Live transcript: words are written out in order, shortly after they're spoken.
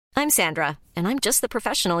I'm Sandra, and I'm just the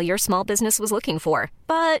professional your small business was looking for.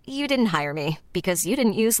 But you didn't hire me because you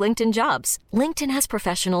didn't use LinkedIn Jobs. LinkedIn has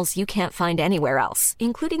professionals you can't find anywhere else,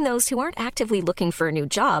 including those who aren't actively looking for a new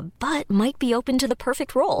job, but might be open to the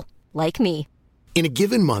perfect role, like me. In a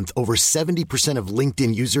given month, over 70% of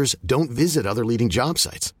LinkedIn users don't visit other leading job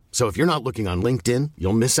sites. So if you're not looking on LinkedIn,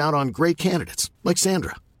 you'll miss out on great candidates like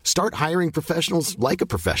Sandra. Start hiring professionals like a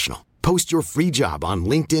professional. Post your free job on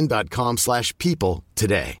linkedin.com/people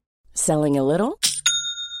today. Selling a little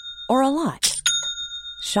or a lot?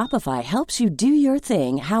 Shopify helps you do your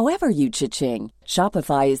thing however you cha-ching.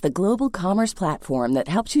 Shopify is the global commerce platform that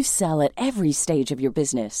helps you sell at every stage of your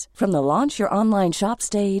business. From the launch your online shop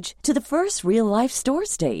stage to the first real-life store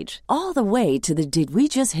stage, all the way to the did we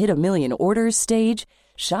just hit a million orders stage.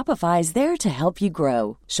 Shopify is there to help you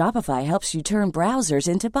grow. Shopify helps you turn browsers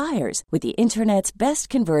into buyers with the internet's best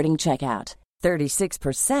converting checkout.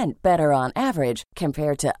 36% better on average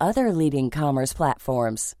compared to other leading commerce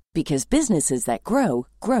platforms. Because businesses that grow,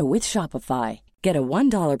 grow with Shopify. Get a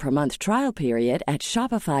 $1 per month trial period at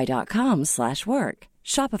shopify.com/work.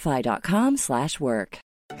 Shopify.com/work.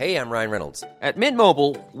 Hey, I'm Ryan Reynolds. At Mint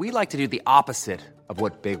Mobile, we like to do the opposite of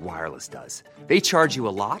what Big Wireless does. They charge you a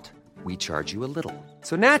lot. We charge you a little.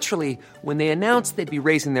 So naturally, when they announced they'd be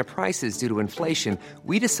raising their prices due to inflation,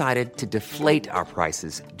 we decided to deflate our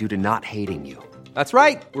prices due to not hating you. That's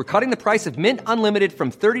right. We're cutting the price of Mint Unlimited from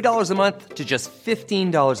 $30 a month to just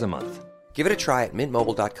 $15 a month. Give it a try at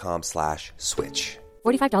mintmobile.com/switch.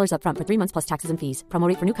 $45 up front for 3 months plus taxes and fees. Promo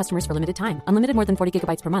rate for new customers for limited time. Unlimited more than 40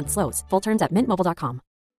 gigabytes per month. Slows full terms at mintmobile.com.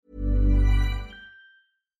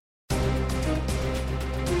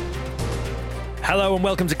 Hello and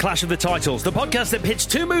welcome to Clash of the Titles, the podcast that pits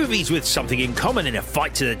two movies with something in common in a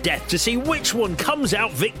fight to the death to see which one comes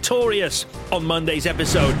out victorious. On Monday's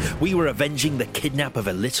episode, we were avenging the kidnap of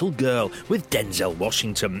a little girl with Denzel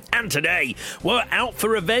Washington. And today, we're out for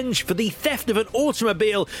revenge for the theft of an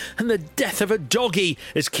automobile and the death of a doggy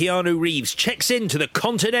as Keanu Reeves checks into the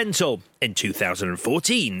Continental in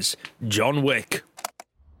 2014's John Wick.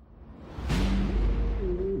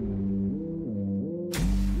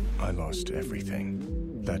 I lost everything.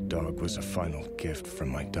 That dog was a final gift from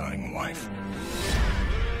my dying wife.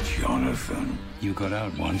 Jonathan, you got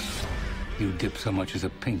out once. You dip so much as a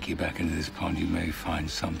pinky back into this pond, you may find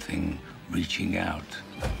something reaching out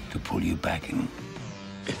to pull you back in.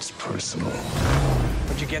 It's personal.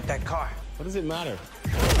 Where'd you get that car? What does it matter?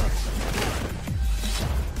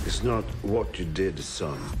 It's not what you did,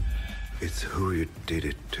 son. It's who you did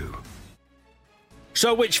it to.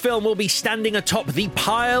 So which film will be standing atop the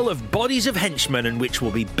pile of bodies of henchmen and which will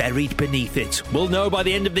be buried beneath it? We'll know by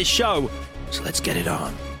the end of this show, so let's get it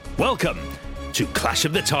on. Welcome to Clash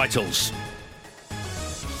of the Titles.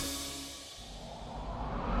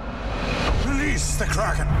 Release the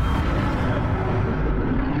Kraken!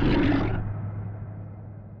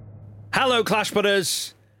 Hello, Clash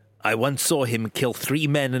Butters. I once saw him kill 3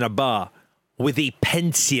 men in a bar with a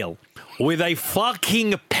pencil. With a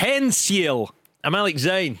fucking pencil. I'm Alex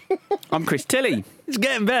Zane. I'm Chris Tilley. It's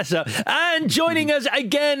getting better. And joining us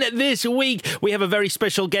again this week, we have a very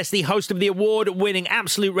special guest, the host of the award-winning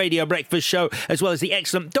Absolute Radio Breakfast Show, as well as the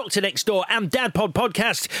excellent Doctor Next Door and Dad Pod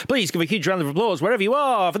podcast. Please give a huge round of applause wherever you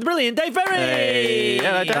are for the brilliant Dave Ferry. Hey.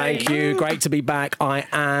 Hello, Dave. Thank you. Great to be back. I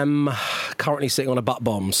am currently sitting on a butt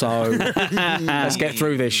bomb, so let's get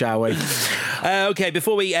through this, shall we? Okay,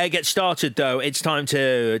 before we get started, though, it's time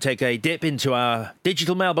to take a dip into our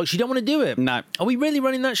digital mailbox. You don't want to do it? No. Are we really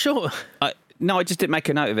running that short? No, I just didn't make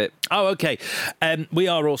a note of it. Oh, okay. We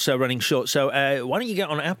are also running short, so why don't you get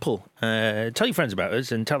on Apple, tell your friends about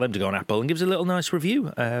us and tell them to go on Apple and give us a little nice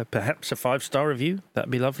review, perhaps a 5-star review.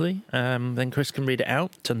 That'd be lovely. Then Chris can read it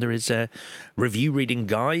out under his review reading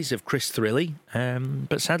guise of Chris Thrilly.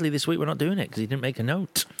 But sadly this week we're not doing it because he didn't make a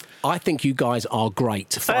note. I think you guys are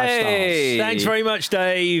great. 5 stars. Thanks very much,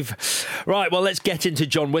 Dave. Right, well, let's get into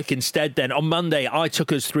John Wick instead then. On Monday, I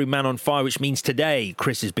took us through Man on Fire, which means today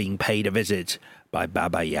Chris is being paid a visit by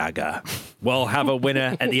Baba Yaga. We'll have a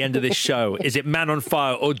winner at the end of this show. Is it Man on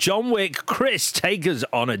Fire or John Wick? Chris, take us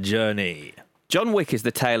on a journey. John Wick is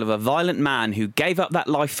the tale of a violent man who gave up that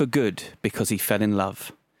life for good because he fell in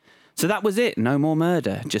love. So that was it, no more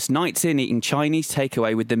murder, just nights in eating Chinese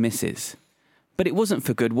takeaway with the missus. But it wasn't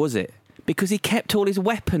for good, was it? Because he kept all his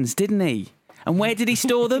weapons, didn't he? And where did he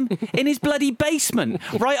store them? In his bloody basement,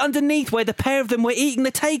 right underneath where the pair of them were eating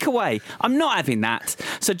the takeaway. I'm not having that.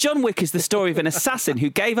 So John Wick is the story of an assassin who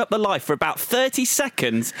gave up the life for about 30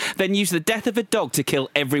 seconds, then used the death of a dog to kill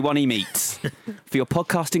everyone he meets. For your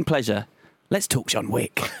podcasting pleasure, let's talk John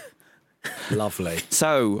Wick. Lovely.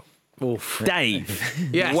 So, Oof. Dave,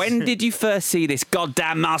 Yes. when did you first see this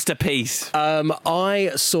goddamn masterpiece?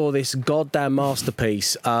 I saw this goddamn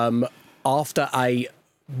masterpiece after a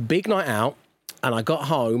big night out. And I got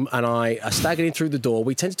home and I staggered in through the door.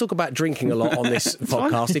 We tend to talk about drinking a lot on this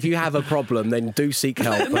podcast. If you have a problem, then do seek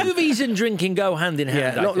help. Movies and drinking go hand in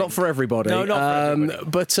hand. Yeah, not for everybody. No, not for everybody.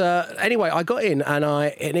 But anyway, I got in and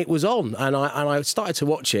it was on, and I started to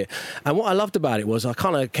watch it. And what I loved about it was I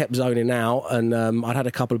kind of kept zoning out, and I'd had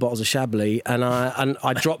a couple of bottles of Chablis, and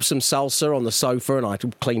I dropped some salsa on the sofa, and I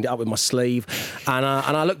cleaned it up with my sleeve, and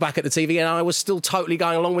I looked back at the TV, and I was still totally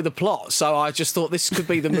going along with the plot. So I just thought this could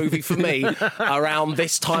be the movie for me. Around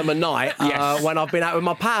this time of night when I've been out with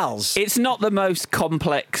my pals. It's not the most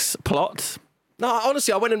complex plot. No,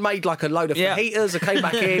 honestly, I went and made like a load of fajitas. I came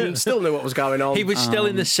back in, still knew what was going on. He was still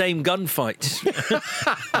in the same gunfights.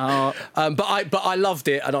 But I loved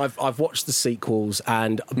it, and I've watched the sequels,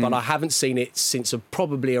 but I haven't seen it since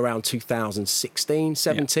probably around 2016,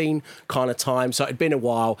 17 kind of time. So it'd been a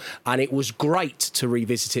while, and it was great to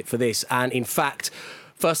revisit it for this. And in fact,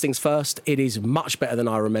 first things first, it is much better than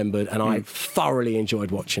I remembered, and I thoroughly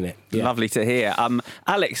enjoyed watching it. Yeah. Lovely to hear.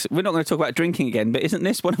 Alex, we're not going to talk about drinking again, but isn't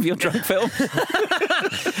this one of your drunk films?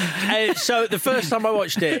 So the first time I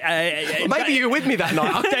watched it... maybe you were with me that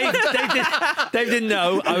night. Dave didn't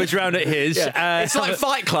know. I was round at his. Yeah. It's like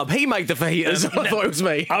Fight Club. He made the fajitas. I thought it was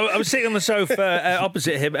me. I was sitting on the sofa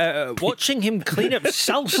opposite him, watching him clean up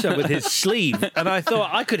salsa with his sleeve, and I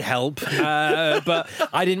thought I could help, but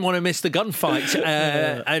I didn't want to miss the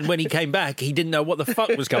gunfight. And when he came back, he didn't know what the fuck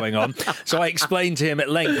was going on. So I explained to him at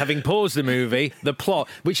length, having paused the movie, the plot,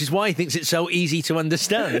 which is why he thinks it's so easy to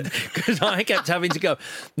understand. Because I kept having to go,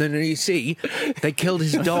 no, you see, they killed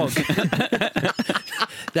his dog.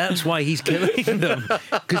 That's why he's killing them.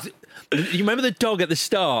 Because you remember the dog at the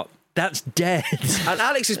start? That's dead. And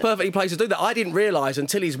Alex is perfectly placed to do that. I didn't realise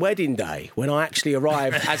until his wedding day, when I actually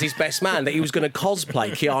arrived as his best man, that he was going to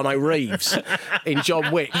cosplay Keanu Reeves in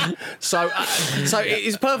John Wick. So it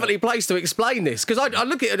is perfectly placed to explain this. Because I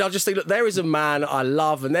look at it and I just think, look, there is a man I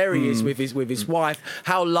love, and there he is with his wife.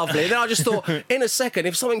 How lovely. And then I just thought, in a second,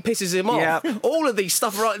 if something pisses him off, all of these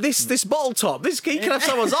stuff, right? This bottle top, he can have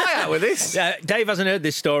someone's eye out with this. Dave hasn't heard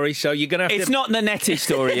this story, so you're going to have to... It's not the Nettie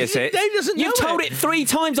story, is it? Dave doesn't know. You've told it 3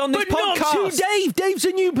 times on this But podcast. not to Dave. Dave's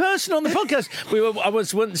a new person on the podcast. I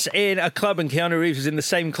was once in a club, and Keanu Reeves was in the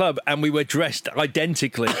same club, and we were dressed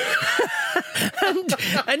identically.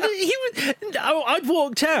 and I'd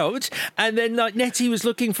walked out, and then like Nettie was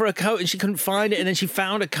looking for a coat, and she couldn't find it, and then she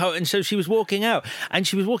found a coat, and so she was walking out, and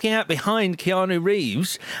she was walking out behind Keanu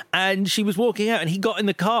Reeves, and she was walking out, and he got in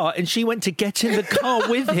the car, and she went to get in the car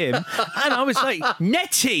with him, and I was like,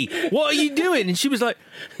 Nettie, what are you doing? And she was like,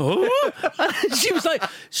 oh, and she was like,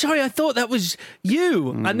 sorry, I thought that was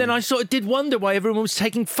you. And then I sort of did wonder why everyone was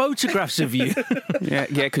taking photographs of you. Yeah,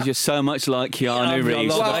 because you're so much like Keanu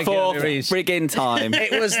Reeves. Like Keanu Reeves. Friggin' time.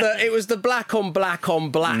 It was the black on black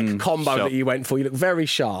on black combo that you went for. You look very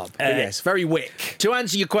sharp. But yes, very Wick. To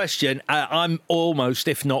answer your question, I'm almost,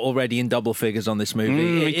 if not already, in double figures on this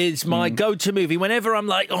movie. It is my go-to movie. Whenever I'm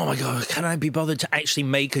like, oh my God, can I be bothered to actually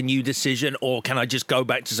make a new decision, or can I just go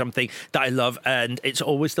back to something that I love? And it's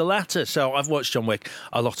always the latter. So I've watched John Wick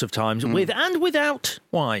a lot of times, with and without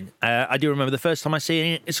wine. I do remember the first time I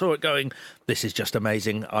saw it going, this is just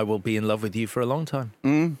amazing. I will be in love with you for a long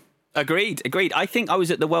time. Agreed. I think I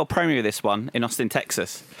was at the world premiere of this one in Austin,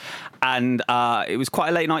 Texas. And it was quite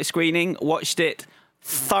a late night screening. Watched it,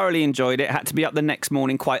 thoroughly enjoyed it. Had to be up the next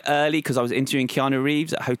morning quite early because I was interviewing Keanu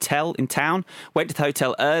Reeves at a hotel in town. Went to the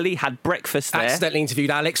hotel early, had breakfast there. Accidentally interviewed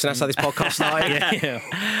Alex, and that's how this podcast started.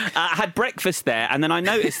 Had breakfast there, and then I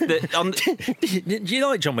noticed that... Do you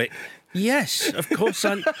like John Wick? Yes, of course.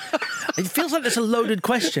 It feels like that's a loaded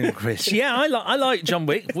question, Chris. Yeah, I like John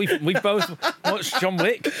Wick. We both watched John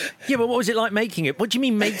Wick. Yeah, but what was it like making it? What do you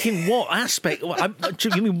mean making what aspect? Do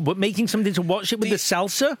you mean making something to watch it with the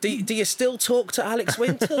salsa? Do you still talk to Alex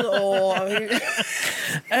Winter? Or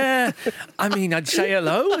I mean, I'd say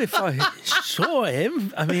hello if I saw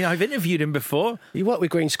him. I mean, I've interviewed him before. You worked with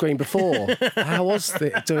green screen before. How was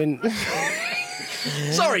it doing...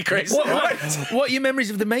 Sorry, Chris. What are your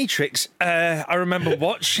memories of The Matrix? I remember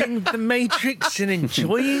watching The Matrix and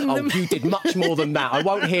enjoying them. Oh, you did much more than that. I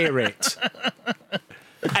won't hear it.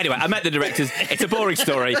 Anyway, I met the directors. It's a boring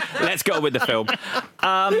story. Let's go with the film.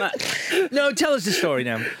 No, tell us the story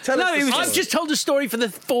now. I've just told a story for the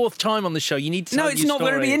 4th time on the show. You need to tell it's not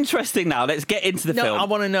very interesting now. Let's get into the film. I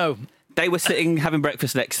want to know. They were sitting having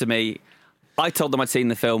breakfast next to me. I told them I'd seen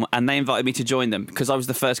the film, and they invited me to join them because I was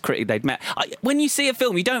the first critic they'd met. When you see a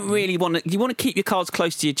film, you don't really want to. You want to keep your cards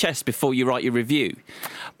close to your chest before you write your review.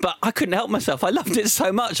 But I couldn't help myself. I loved it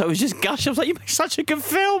so much. I was just gushing. I was like, "You made such a good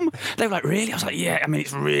film." They were like, "Really?" I was like, "Yeah. I mean,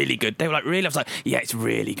 it's really good." They were like, "Really?" I was like, "Yeah, it's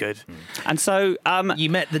really good." And so you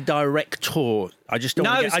met the director. I just don't.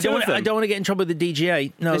 I don't want to get in trouble with the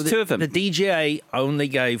DGA. No, there's two of them. The DGA only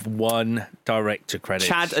gave one director credit.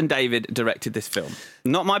 Chad and David directed this film.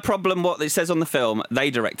 Not my problem what it says on the film. They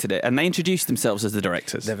directed it, and they introduced themselves as the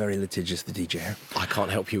directors. They're very litigious, the DGA. I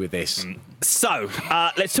can't help you with this. So,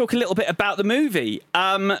 let's talk a little bit about the movie.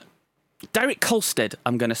 Derek Kolstad,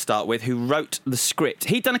 I'm going to start with, who wrote the script.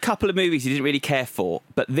 He'd done a couple of movies he didn't really care for,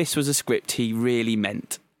 but this was a script he really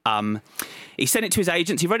meant. He sent it to his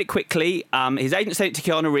agents. He wrote it quickly. His agent sent it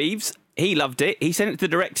to Keanu Reeves. He loved it. He sent it to the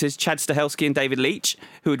directors, Chad Stahelski and David Leitch,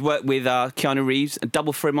 who had worked with Keanu Reeves and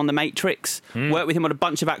double for him on The Matrix, worked with him on a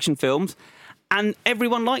bunch of action films, and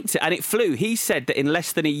everyone liked it, and it flew. He said that in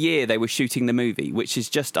less than a year they were shooting the movie, which is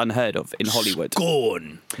just unheard of in Hollywood.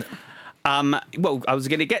 Scorn. Well, I was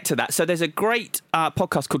going to get to that. So there's a great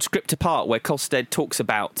podcast called Script Apart where Kolstad talks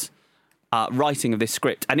about writing of this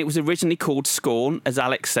script, and it was originally called Scorn, as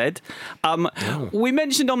Alex said. We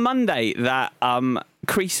mentioned on Monday that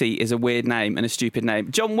Creasy is a weird name and a stupid name.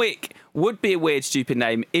 John Wick would be a weird, stupid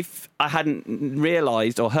name if I hadn't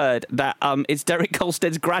realised or heard that it's Derek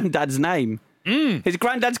Kolstad's granddad's name. His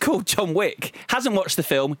granddad's called John Wick. Hasn't watched the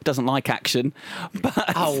film, doesn't like action.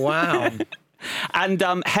 But oh, wow. And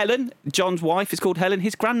Helen, John's wife, is called Helen.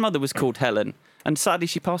 His grandmother was called Helen. And sadly,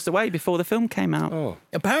 she passed away before the film came out. Oh.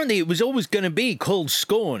 Apparently, it was always going to be called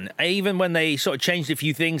Scorn, even when they sort of changed a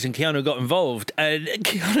few things and Keanu got involved. And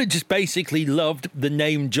Keanu just basically loved the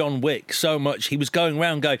name John Wick so much. He was going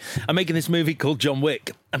around going, I'm making this movie called John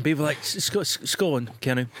Wick. And people were like, Scorn,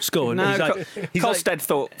 Keanu, Scorn. No, Kolstad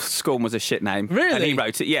thought Scorn was a shit name. Really? And he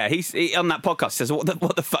wrote it. Yeah, he on that podcast says, what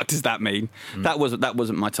the fuck does that mean? That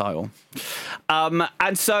wasn't my title.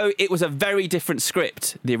 And so it was a very different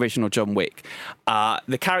script, the original John Wick.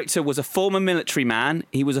 The character was a former military man,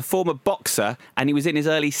 he was a former boxer, and he was in his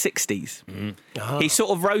early 60s. He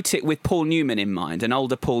sort of wrote it with Paul Newman in mind, an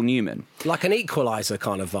older Paul Newman. Like an Equalizer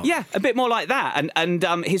kind of vibe. Yeah, a bit more like that. And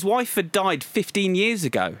his wife had died 15 years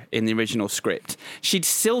ago in the original script. She'd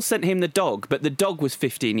still sent him the dog, but the dog was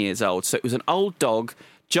 15 years old, so it was an old dog.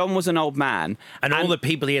 John was an old man. And all the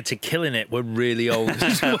people he had to kill in it were really old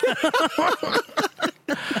as well.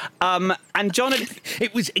 And John had...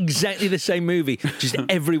 It was exactly the same movie, just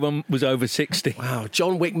everyone was over 60. Wow,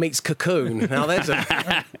 John Wick meets Cocoon. Now there's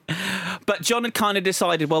a... But John had kind of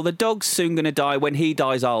decided, well, the dog's soon going to die. When he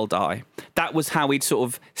dies, I'll die. That was how he'd sort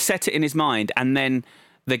of set it in his mind. And then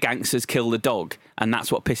the gangsters kill the dog. And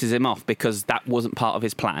that's what pisses him off, because that wasn't part of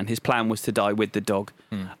his plan. His plan was to die with the dog,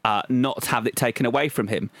 not have it taken away from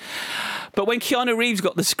him. But when Keanu Reeves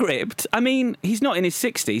got the script, I mean, he's not in his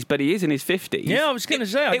 60s, but he is in his 50s. Yeah, I was going to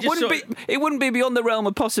say. It wouldn't be beyond the realm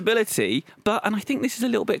of possibility, and I think this is a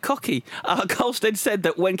little bit cocky. Kolstad said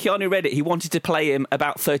that when Keanu read it, he wanted to play him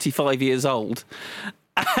about 35 years old.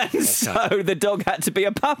 And so the dog had to be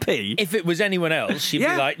a puppy. If it was anyone else, you'd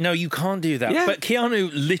be like, no, you can't do that. Yeah. But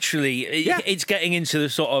Keanu, literally, it's getting into the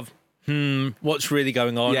sort of, what's really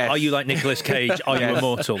going on? Yes. Are you like Nicolas Cage? Are you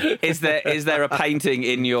immortal? Is there a painting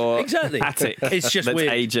in your attic? It's just that's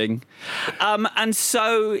weird. Aging. And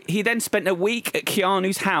so he then spent a week at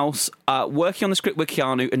Keanu's house working on the script with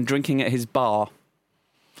Keanu and drinking at his bar.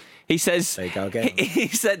 He says, there you go again. He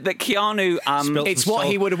said that Keanu... it's what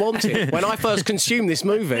he would have wanted. When I first consumed this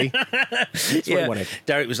movie, it's what he wanted.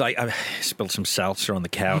 Derek was like, I spilled some salsa on the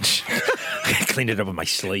couch. I cleaned it up with my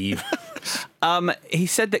sleeve. He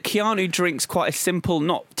said that Keanu drinks quite a simple,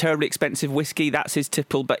 not terribly expensive whiskey. That's his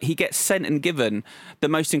tipple, but he gets sent and given the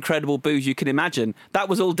most incredible booze you can imagine. That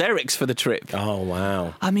was all Derek's for the trip. Oh,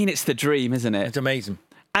 wow. I mean, it's the dream, isn't it? It's amazing.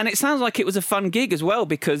 And it sounds like it was a fun gig as well,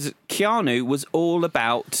 because Keanu was all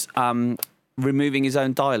about removing his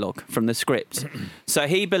own dialogue from the script. So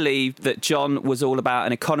he believed that John was all about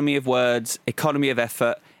an economy of words, economy of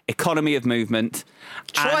effort, economy of movement.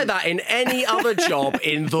 Try that in any other job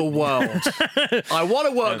in the world. I want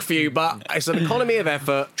to work for you, but it's an economy of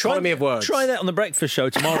effort, economy of words. Try that on the breakfast show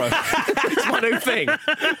tomorrow. It's my new thing.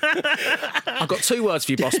 I've got 2 words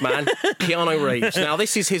for you, boss man. Keanu Reeves. Now,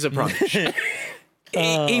 this is his approach.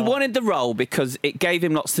 He wanted the role because it gave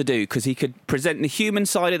him lots to do, because he could present the human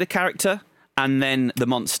side of the character and then the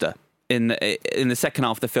monster in the second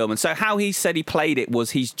half of the film. And so how he said he played it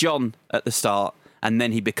was he's John at the start and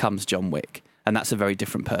then he becomes John Wick. And that's a very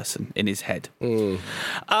different person in his head.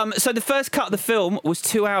 So the first cut of the film was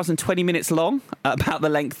 2 hours and 20 minutes long, about the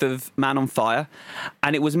length of Man on Fire.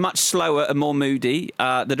 And it was much slower and more moody.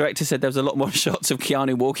 The director said there was a lot more shots of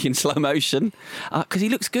Keanu walking in slow motion, because he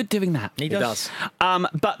looks good doing that. He does.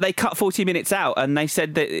 But they cut 40 minutes out, and they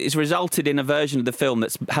said that it's resulted in a version of the film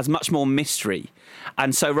that has much more mystery.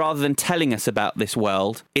 And so rather than telling us about this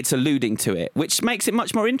world, it's alluding to it, which makes it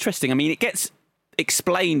much more interesting. I mean, it gets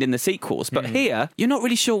explained in the sequels, but here you're not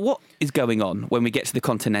really sure what is going on when we get to the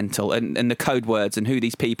Continental and the code words and who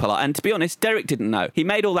these people are. And to be honest, Derek didn't know. He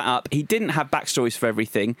made all that up. He didn't have backstories for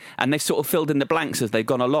everything, and they've sort of filled in the blanks as they've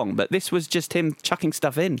gone along. But this was just him chucking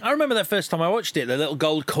stuff in. I remember that first time I watched it, the little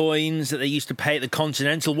gold coins that they used to pay at the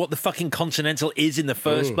Continental, what the fucking Continental is in the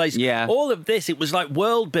first place. Yeah. All of this, it was like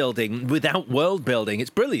world building without world building.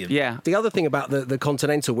 It's brilliant. Yeah. The other thing about the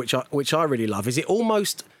Continental, which I really love, is it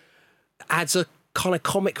almost adds a kind of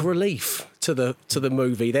comic relief to the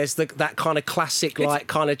movie. There's that kind of classic, like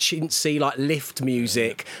kind of chintzy, like lift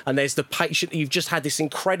music, and there's the patient. You've just had this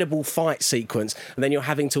incredible fight sequence, and then you're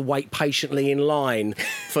having to wait patiently in line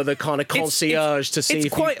for the kind of concierge to see.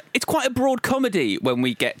 It's quite a broad comedy when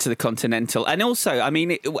we get to the Continental, and also, I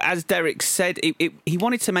mean, as Derek said, he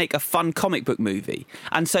wanted to make a fun comic book movie,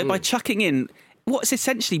 and so by chucking in what's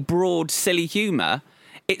essentially broad, silly humour,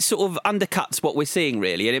 it sort of undercuts what we're seeing,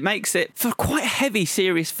 really, and it makes it, for quite a heavy,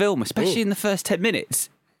 serious film, especially in the first 10 minutes,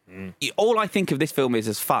 all I think of this film is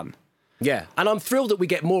as fun. Yeah, and I'm thrilled that we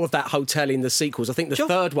get more of that hotel in the sequels. I think the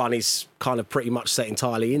third one is kind of pretty much set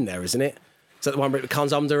entirely in there, isn't it? Is that the one where it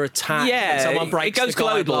comes under attack? Yeah, someone breaks it goes the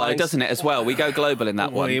global, though, guidelines? doesn't it, as well? We go global in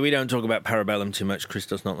that one. We don't talk about Parabellum too much. Chris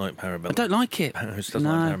does not like Parabellum. I don't like it. Chris doesn't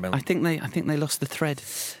like Parabellum. I think they lost the thread.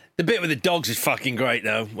 The bit with the dogs is fucking great,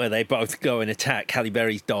 though, where they both go and attack Halle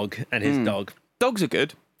Berry's dog and his dog. Dogs are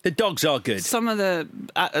good. The dogs are good. Some of the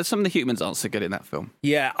humans aren't so good in that film.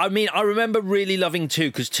 Yeah, I mean, I remember really loving 2,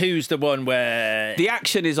 because 2's the one where the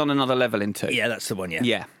action is on another level in 2. Yeah, that's the one. Yeah,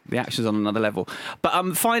 yeah, the action's on another level.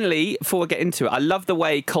 But finally, before we get into it, I love the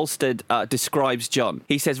way Kolstad describes John.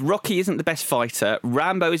 He says Rocky isn't the best fighter,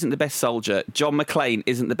 Rambo isn't the best soldier, John McClane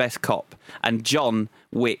isn't the best cop, and John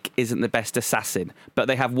Wick isn't the best assassin. But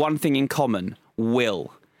they have one thing in common: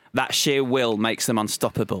 will. That sheer will makes them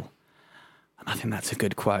unstoppable. I think that's a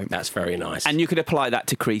good quote. That's very nice. And you could apply that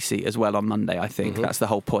to Creasy as well on Monday, I think. That's the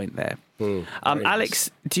whole point there.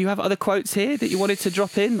 Alex, do you have other quotes here that you wanted to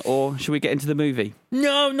drop in, or should we get into the movie?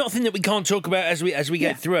 No, nothing that we can't talk about as we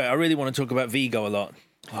get through it. I really want to talk about Vigo a lot.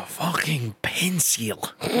 Oh, fucking pencil.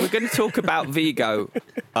 We're going to talk about Vigo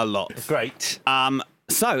a lot. Great.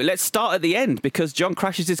 So let's start at the end, because John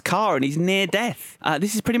crashes his car and he's near death.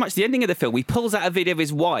 This is pretty much the ending of the film. He pulls out a video of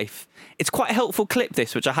his wife. It's quite a helpful clip,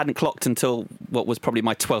 this, which I hadn't clocked until what was probably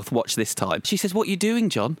my 12th watch this time. She says, "What are you doing,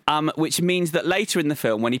 John?" Which means that later in the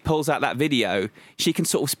film, when he pulls out that video, she can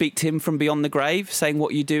sort of speak to him from beyond the grave, saying,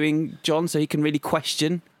 "What are you doing, John?" So he can really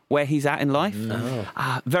question where he's at in life.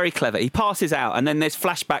 Very clever. He passes out, and then there's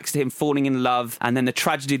flashbacks to him falling in love, and then the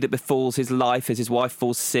tragedy that befalls his life as his wife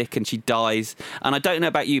falls sick and she dies. And I don't know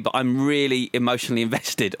about you, but I'm really emotionally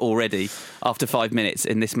invested already after 5 minutes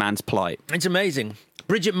in this man's plight. It's amazing.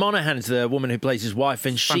 Bridget Monahan's the woman who plays his wife,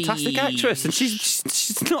 and she... Fantastic actress, and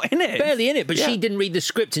she's not in it. Barely in it, but she didn't read the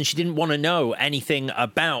script, and she didn't want to know anything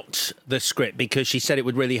about the script because she said it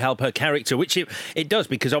would really help her character, which it does,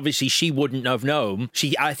 because obviously she wouldn't have known.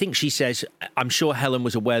 I think she says, "I'm sure Helen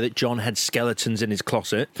was aware that John had skeletons in his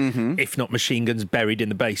closet, if not machine guns buried in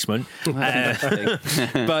the basement."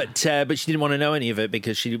 But she didn't want to know any of it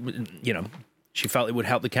because she felt it would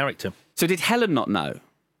help the character. So did Helen not know?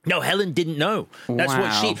 No, Helen didn't know. That's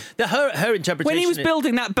what she... Her interpretation... When he was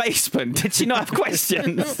building that basement, did she not have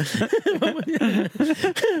questions?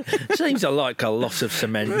 Seems like a loss of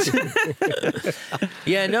cement.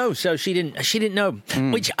 Yeah, no, so she didn't know.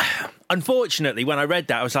 Which, unfortunately, when I read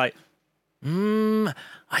that, I was like,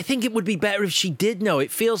 I think it would be better if she did know. It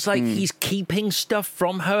feels like he's keeping stuff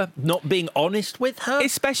from her, not being honest with her.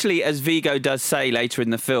 Especially as Vigo does say later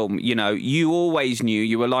in the film, you always knew,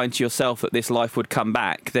 you were lying to yourself that this life would come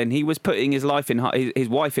back. Then he was putting his wife in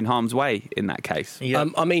harm's way in that case. Yeah.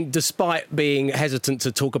 I mean, despite being hesitant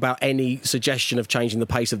to talk about any suggestion of changing the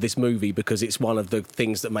pace of this movie, because it's one of the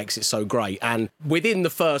things that makes it so great. And within the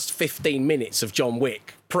first 15 minutes of John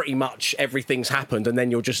Wick pretty much everything's happened and then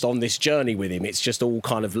you're just on this journey with him. It's just all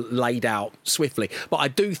kind of laid out swiftly. But I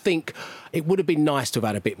do think it would have been nice to have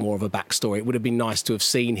had a bit more of a backstory. It would have been nice to have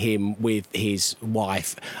seen him with his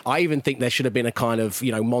wife. I even think there should have been a kind of,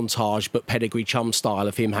 montage, but pedigree chum style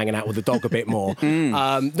of him hanging out with the dog a bit more.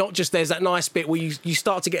 Not just there's that nice bit where you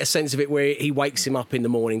start to get a sense of it where he wakes him up in the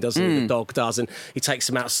morning, doesn't he? The dog does, and he takes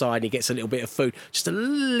him outside and he gets a little bit of food. Just a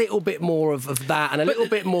little bit more of that and a little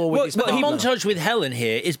bit more with his partner. The montage with Helen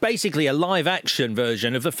here is basically a live-action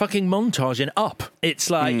version of the fucking montage in Up. It's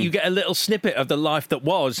like you get a little snippet of the life that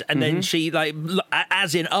was, and then she,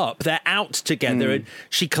 as in Up, they're out together and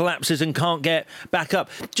she collapses and can't get back up.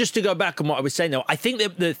 Just to go back on what I was saying, though, I think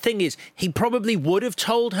that the thing is, he probably would have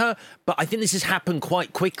told her, but I think this has happened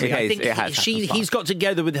quite quickly. I think he's got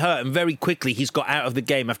together with her, and very quickly he's got out of the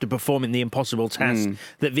game after performing the impossible task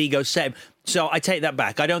that Vigo set him. So I take that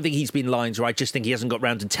back. I don't think he's been lying to her. I just think he hasn't got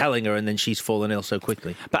round to telling her, and then she's fallen ill so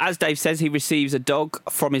quickly. But as Dave says, he receives a dog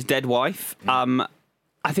from his dead wife.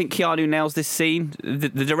 I think Keanu nails this scene. The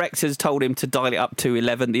directors told him to dial it up to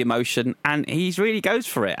 11, the emotion, and he really goes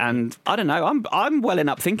for it. And I don't know, I'm welling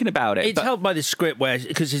up thinking about it. It's helped by the script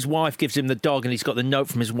because his wife gives him the dog and he's got the note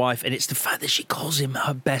from his wife, and it's the fact that she calls him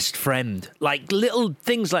her best friend. Like, little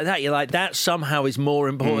things like that, you're like, that somehow is more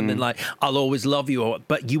important than like, I'll always love you,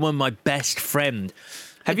 but you are my best friend.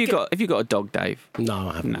 Have you got a dog, Dave? No,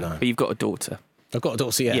 I haven't. No. But you've got a daughter. I've got a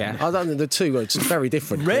daughter, yeah. I don't think the two are just very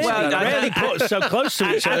different. Really? Rarely put so close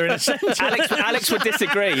to each other in a sentence. Alex would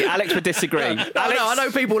disagree. I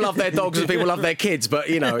know people love their dogs and people love their kids, but,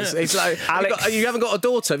 it's like, you haven't got a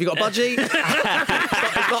daughter. Have you got a budgie?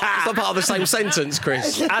 It's not part of the same sentence,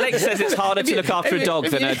 Chris. Alex says it's harder to look after a dog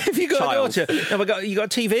than a child. Have you got a daughter? You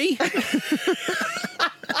got a TV?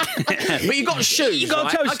 But you've got shoes. You've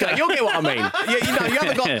got a toaster. Okay, you'll get what I mean.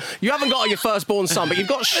 You haven't got your firstborn son, but you've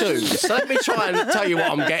got shoes. So let me try and tell you what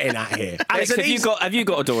I'm getting at here. Alex, have you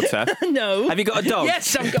got a daughter? No. Have you got a dog?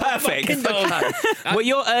 Yes, I've got Perfect. a fucking dog. Were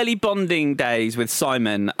your early bonding days with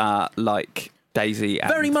Simon like Daisy?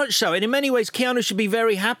 Very much so. And in many ways, Keanu should be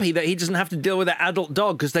very happy that he doesn't have to deal with that adult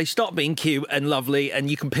dog, because they stop being cute and lovely and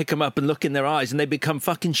you can pick them up and look in their eyes and they become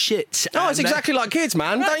fucking shit. Oh, it's exactly like kids,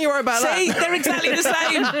 man. Don't you worry about that. See, they're exactly the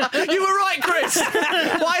same. You were right, Chris.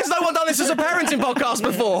 Why has no one done this as a parenting podcast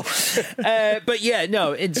before? But yeah,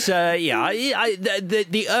 no, it's,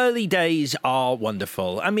 the early days are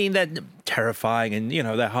wonderful. I mean, they're terrifying and,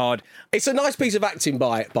 they're hard. It's a nice piece of acting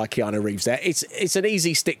by Keanu Reeves there. It's an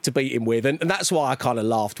easy stick to beat him with, and that's why I kind of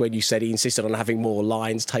laughed when you said he insisted on having more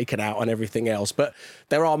lines taken out and everything else. But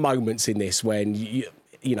there are moments in this when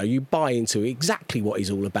you buy into exactly what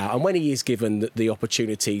he's all about, and when he is given the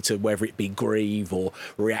opportunity to, whether it be grieve or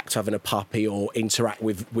react to having a puppy or interact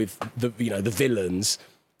with the the villains,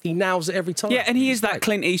 he nails it every time. Yeah, and he is that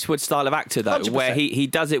Clint Eastwood style of actor, though, 100%. where he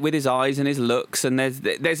does it with his eyes and his looks. And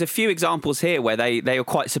there's a few examples here where they are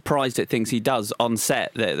quite surprised at things he does on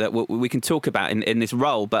set that we can talk about in this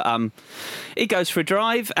role. But he goes for a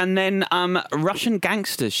drive, and then Russian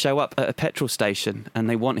gangsters show up at a petrol station and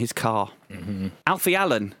they want his car. Mm-hmm. Alfie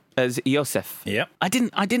Allen as Yosef. Yep. I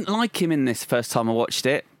didn't like him in this first time I watched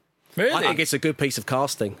it. Really? I think it's a good piece of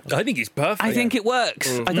casting. I think he's perfect. I think it works.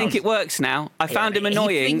 I think it works now. I found him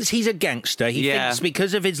annoying. He thinks he's a gangster. He thinks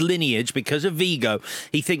because of his lineage, because of Vigo,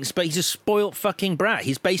 he thinks, but he's a spoilt fucking brat.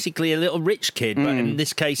 He's basically a little rich kid, but in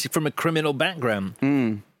this case, from a criminal background.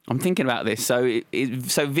 I'm thinking about this. So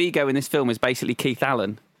Vigo in this film is basically Keith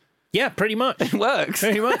Allen. Yeah, pretty much. It works.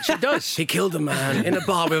 Pretty much, it does. He killed a man in a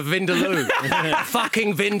bar with Vindaloo.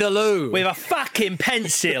 Fucking Vindaloo. With a fucking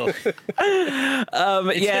pencil.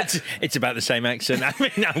 It's about the same accent. I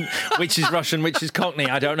mean, which is Russian, which is Cockney,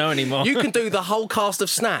 I don't know anymore. You can do the whole cast of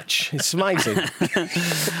Snatch. It's amazing.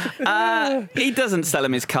 He doesn't sell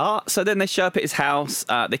him his car, so then they show up at his house,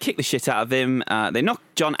 they kick the shit out of him, they knock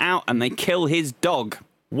John out, and they kill his dog.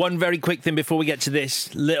 One very quick thing before we get to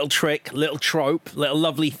this. Little trick, little trope, little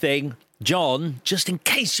lovely thing. John, just in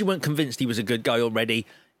case you weren't convinced he was a good guy already,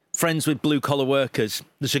 friends with blue-collar workers.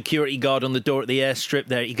 The security guard on the door at the airstrip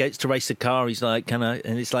there, he gets to race the car. He's like, can I?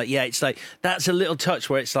 And it's like, yeah, it's like, that's a little touch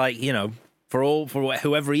where it's like, for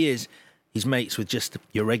whoever he is, he's mates with just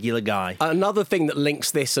your regular guy. Another thing that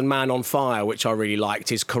links this and Man on Fire, which I really liked,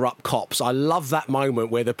 is Corrupt Cops. I love that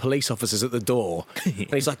moment where the police officer's at the door.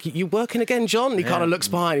 And he's like, you working again, John? And he kind of looks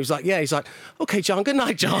behind. He's like, yeah. He's like, okay, John, good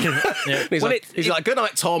night, John. He's like, good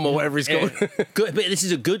night, Tom, or whatever he's called. Good, but this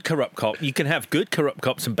is a good corrupt cop. You can have good corrupt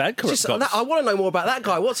cops and bad corrupt cops. I want to know more about that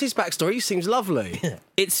guy. What's his backstory? He seems lovely.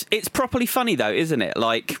 It's properly funny, though, isn't it?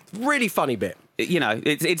 Like, really funny bit.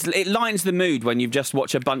 it lightens the mood when you've just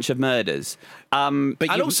watched a bunch of murders.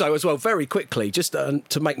 Also, as well, very quickly, just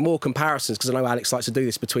to make more comparisons, because I know Alex likes to do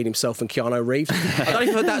this between himself and Keanu Reeves. I don't know if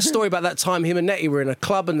you've heard that story about that time him and Nettie were in a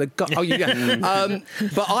club and the guy... Oh, yeah.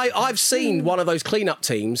 But I've seen one of those clean-up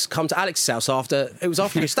teams come to Alex's house after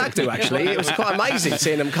a stag do, actually. It was quite amazing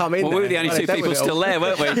seeing them come in. Well, we were the only two people still there,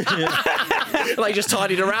 weren't we? They just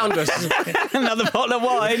tidied around us. Another bottle of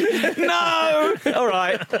wine. No! All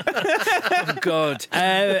right. Oh, God.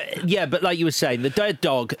 But like you were saying, the dead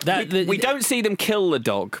dog... We don't see them kill the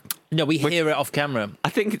dog. No, we hear it off camera. I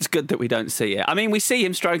think it's good that we don't see it. I mean, we see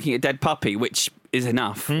him stroking a dead puppy, which is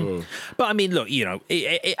enough. Mm. But I mean, look,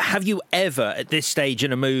 have you ever at this stage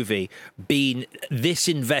in a movie been this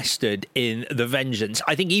invested in the vengeance?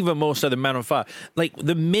 I think even more so than Man on Fire. Like,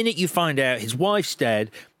 the minute you find out his wife's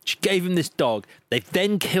dead, she gave him this dog, they've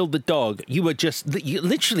then killed the dog, you're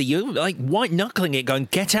like white-knuckling it, going,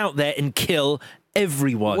 get out there and kill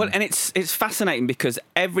everyone. Well, and it's fascinating because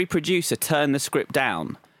every producer turned the script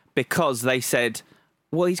down because they said,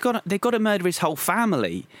 well, they've got to murder his whole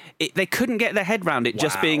family. They couldn't get their head around it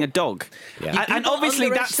just being a dog. Yeah. And obviously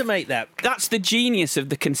that's the genius of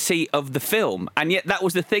the conceit of the film. And yet that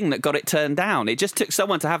was the thing that got it turned down. It just took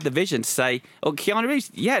someone to have the vision to say, oh, Keanu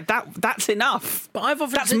Reeves, that's enough. But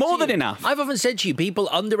that's more than enough. I've often said to you, people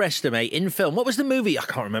underestimate in film. What was the movie? I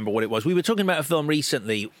can't remember what it was. We were talking about a film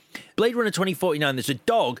recently, Blade Runner 2049, there's a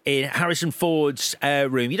dog in Harrison Ford's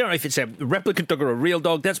room. You don't know if it's a replicant dog or a real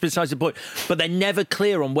dog. That's besides the point. But they're never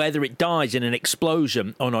clear on whether it dies in an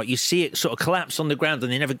explosion or not. You see it sort of collapse on the ground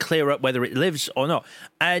and they never clear up whether it lives or not.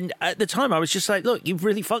 And at the time, I was just like, look, you've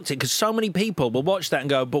really fucked it, because so many people will watch that and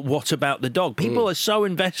go, but what about the dog? People are so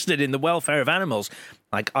invested in the welfare of animals.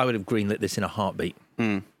 Like, I would have greenlit this in a heartbeat.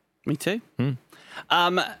 Me too.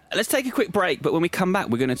 Let's take a quick break, but when we come back,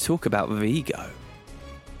 we're going to talk about Vigo.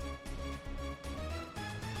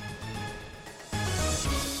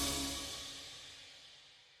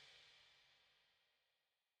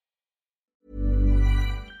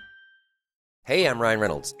 Hey, I'm Ryan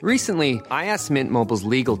Reynolds. Recently, I asked Mint Mobile's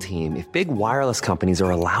legal team if big wireless companies are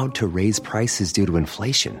allowed to raise prices due to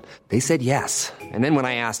inflation. They said yes. And then when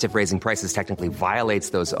I asked if raising prices technically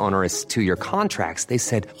violates those onerous 2-year contracts, they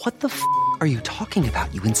said, what the f*** are you talking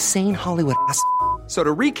about, you insane Hollywood ass f- So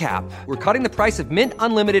to recap, we're cutting the price of Mint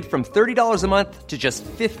Unlimited from $30 a month to just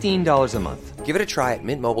 $15 a month. Give it a try at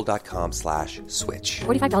mintmobile.com/switch.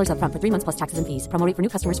 $45 up front for 3 months plus taxes and fees. Promo rate for new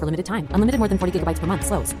customers for limited time. Unlimited more than 40 gigabytes per month.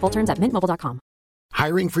 Slows full terms at mintmobile.com.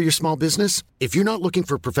 Hiring for your small business? If you're not looking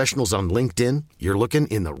for professionals on LinkedIn, you're looking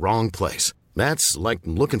in the wrong place. That's like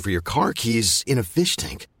looking for your car keys in a fish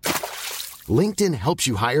tank. LinkedIn helps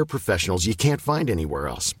you hire professionals you can't find anywhere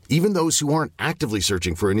else, even those who aren't actively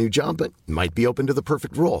searching for a new job but might be open to the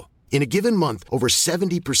perfect role. In a given month, over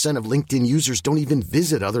 70% of LinkedIn users don't even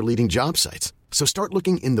visit other leading job sites. So start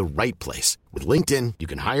looking in the right place. With LinkedIn, you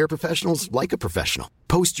can hire professionals like a professional.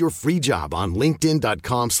 Post your free job on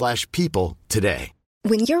linkedin.com/people today.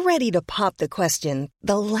 When you're ready to pop the question,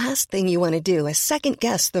 the last thing you want to do is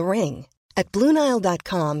second-guess the ring. At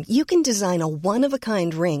BlueNile.com, you can design a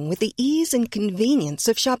one-of-a-kind ring with the ease and convenience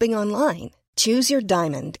of shopping online. Choose your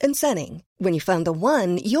diamond and setting. When you find the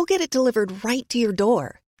one, you'll get it delivered right to your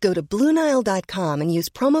door. Go to BlueNile.com and use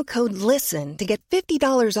promo code LISTEN to get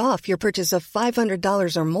 $50 off your purchase of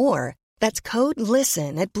 $500 or more. That's code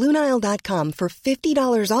LISTEN at BlueNile.com for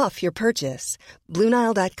 $50 off your purchase.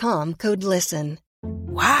 BlueNile.com, code LISTEN.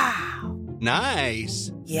 Wow.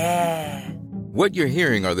 Nice. Yeah. What you're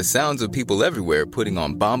hearing are the sounds of people everywhere putting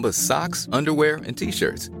on Bombas socks, underwear, and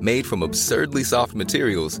T-shirts made from absurdly soft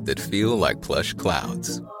materials that feel like plush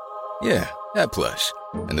clouds. Yeah, that plush.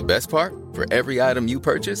 And the best part? For every item you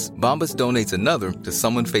purchase, Bombas donates another to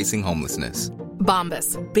someone facing homelessness.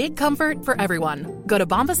 Bombas. Big comfort for everyone. Go to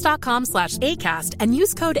bombas.com/ACAST and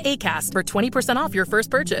use code ACAST for 20% off your first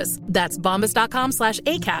purchase. That's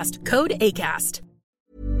bombas.com/ACAST. Code ACAST.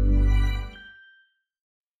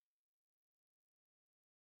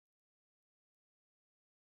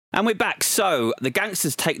 And we're back. So, the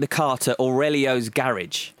gangsters take the car to Aurelio's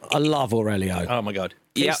garage. I love Aurelio. Oh, my God.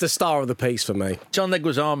 He's the star of the piece for me. John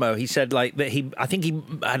Leguizamo, he said like that I think he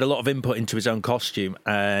had a lot of input into his own costume,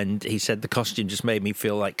 and he said the costume just made me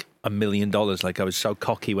feel like $1 million. Like, I was so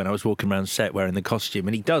cocky when I was walking around set wearing the costume,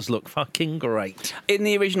 and he does look fucking great. In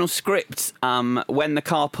the original script, when the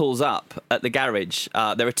car pulls up at the garage,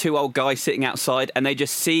 there are two old guys sitting outside, and they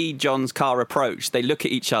just see John's car approach. They look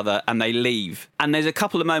at each other and they leave. And there's a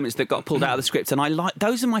couple of moments that got pulled out of the script, and I like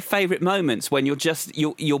those are my favourite moments when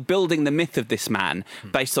you're building the myth of this man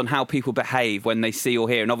based on how people behave when they see or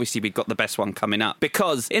hear. And obviously we've got the best one coming up,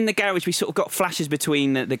 because in the garage we sort of got flashes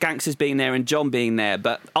between the gangsters being there and John being there,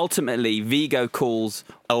 but ultimately Vigo calls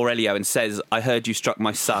Aurelio and says, "I heard you struck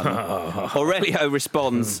my son." Aurelio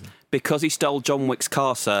responds, "Because he stole John Wick's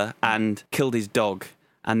car, sir, and killed his dog."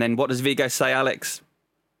 And then what does Vigo say, Alex?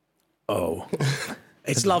 Oh.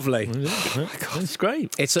 It's lovely. Oh my God, it's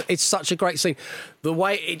great. It's such a great scene. The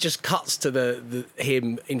way it just cuts to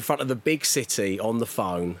him in front of the big city on the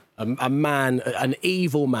phone, a man, an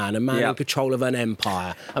evil man, a man in control of an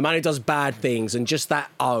empire, a man who does bad things, and just that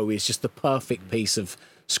is just the perfect piece of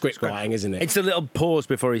script writing, isn't it? It's a little pause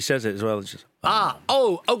before he says it as well. It's just,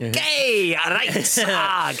 okay,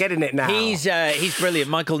 right. Getting it now. He's brilliant.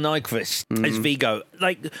 Michael Nyqvist as Vigo.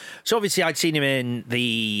 So obviously I'd seen him in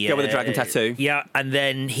the Girl with the Dragon Tattoo. Yeah, and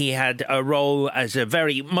then he had a role as a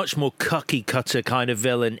much more cookie cutter kind of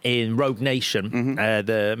villain in Rogue Nation,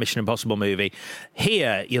 the Mission Impossible movie.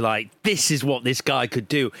 Here, you're like, this is what this guy could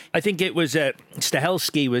do. I think it was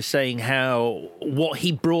Stahelski was saying how what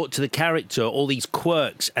he brought to the character, all these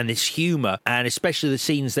quirks and this humour, and especially the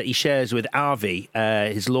scenes that he shares with Avi,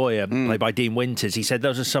 his lawyer, played by Dean Winters. He said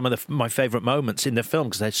those are some of my favourite moments in the film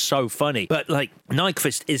because they're so funny. But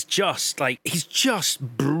Nyqvist is he's just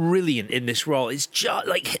brilliant in this role. It's just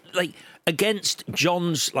like against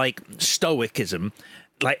John's stoicism.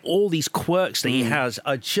 All these quirks that he has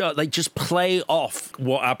are just play off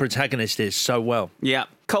what our protagonist is so well. Yeah.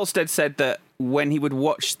 Kolstad said that when he would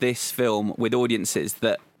watch this film with audiences,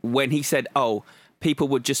 that when he said, people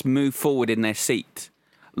would just move forward in their seat.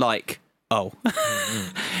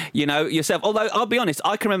 Yourself. Although, I'll be honest,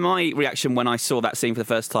 I can remember my reaction when I saw that scene for the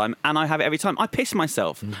first time, and I have it every time. I piss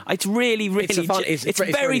myself. It's really, really... It's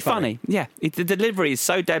very funny. Yeah, the delivery is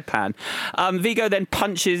so deadpan. Vigo then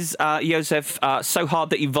punches Joseph so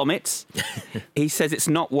hard that he vomits. He says, "It's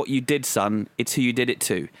not what you did, son, it's who you did it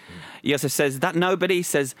to." Joseph says, "That nobody?"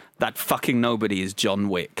 Says, "That fucking nobody is John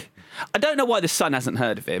Wick." I don't know why the son hasn't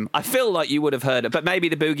heard of him. I feel like you would have heard it, but maybe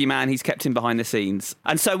the boogeyman, he's kept him behind the scenes.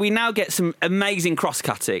 And so we now get some amazing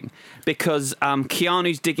cross-cutting because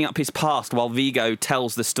Keanu's digging up his past while Vigo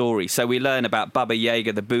tells the story. So we learn about Baba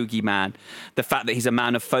Yaga, the boogeyman, the fact that he's a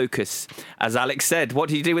man of focus. As Alex said, what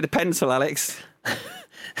did he do with a pencil, Alex?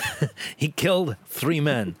 He killed 3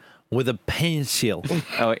 men. With a pencil.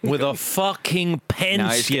 With a fucking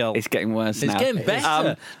pencil. No, it's getting worse now. It's getting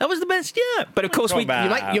better. That was the best yet. But of course,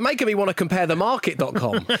 you're making me want to compare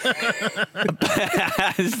themarket.com.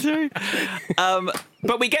 It's true.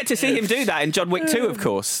 But we get to see him do that in John Wick 2, of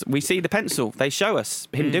course. We see the pencil. They show us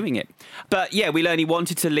him doing it. But yeah, we learn he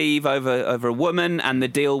wanted to leave over a woman, and the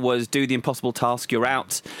deal was do the impossible task, you're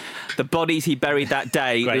out. The bodies he buried that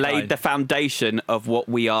day laid the foundation of what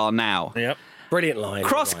we are now. Yep. Brilliant line.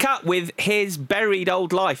 Cross-cut with his buried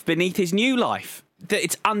old life beneath his new life. That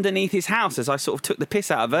it's underneath his house, as I sort of took the piss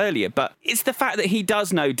out of earlier. But it's the fact that he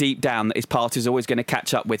does know deep down that his past is always going to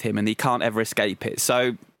catch up with him and he can't ever escape it.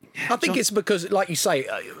 So I think it's because, like you say,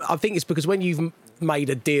 I think it's because when you've made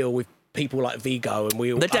a deal with people like Vigo, and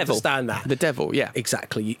we all understand that. The devil, yeah.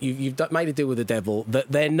 Exactly. You've made a deal with the devil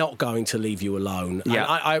that they're not going to leave you alone. Yeah.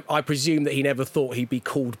 And I presume that he never thought he'd be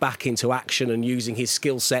called back into action and using his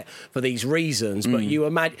skill set for these reasons. But you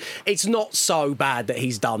imagine it's not so bad that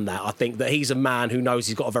he's done that. I think that he's a man who knows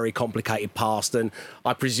he's got a very complicated past, and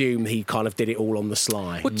I presume he kind of did it all on the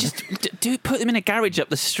sly. Well, just put them in a garage up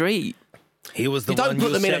the street. He was the you don't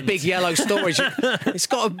put them in a big yellow storage. It's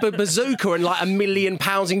got a bazooka and £1 million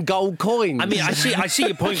in gold coins. I mean, I see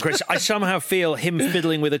your point, Chris. I somehow feel him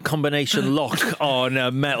fiddling with a combination lock on a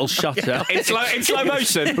metal shutter. In slow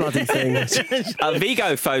motion. Bloody thing.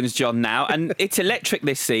 Vigo phones John now, and it's electric,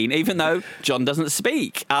 this scene, even though John doesn't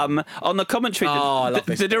speak. On the commentary,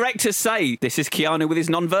 the directors say, this is Keanu with his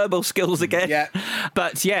non-verbal skills again. Yeah.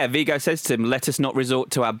 But yeah, Vigo says to him, let us not resort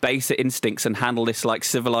to our baser instincts and handle this like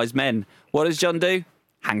civilised men. What does John do?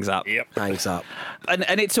 Hangs up. Yep. Hangs up.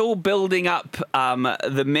 And it's all building up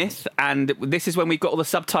the myth, and this is when we've got all the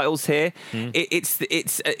subtitles here.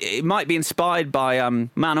 It might be inspired by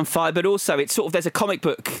Man on Fire, but also it's sort of, there's a comic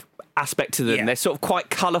book aspect to them. Yeah. They're sort of quite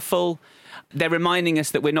colourful. They're reminding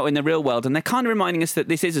us that we're not in the real world, and they're kind of reminding us that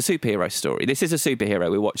this is a superhero story. This is a superhero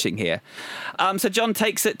we're watching here. So John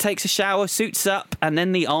takes a shower, suits up, and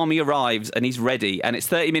then the army arrives, and he's ready. And it's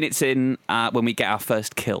 30 minutes in when we get our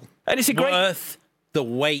first kill. And it's a great... Worth the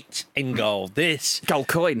weight in gold. This gold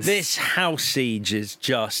coins. This house siege is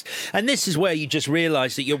just, and this is where you just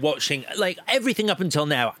realise that you're watching. Like everything up until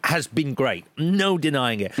now has been great, no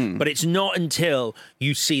denying it. But it's not until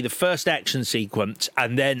you see the first action sequence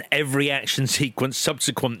and then every action sequence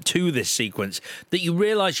subsequent to this sequence that you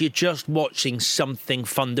realise you're just watching something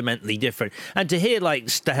fundamentally different. And to hear like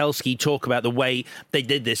Stahelski talk about the way they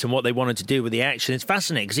did this and what they wanted to do with the action, it's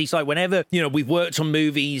fascinating because he's like, whenever we've worked on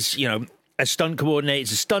movies, as stunt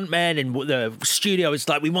coordinators, as stuntmen, and the studio is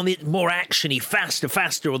like, we want it more actiony,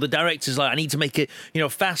 faster, or the director's like, I need to make it,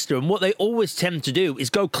 faster. And what they always tend to do is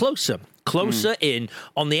go closer in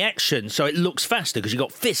on the action so it looks faster because you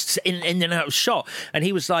got fists in and out of shot. And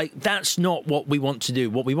he was like, that's not what we want to do.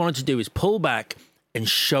 What we wanted to do is pull back and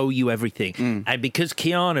show you everything. And because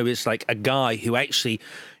Keanu is like a guy who actually,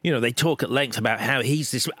 they talk at length about how he's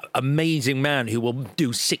this amazing man who will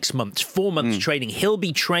do 6 months, 4 months training. He'll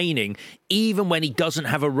be training even when he doesn't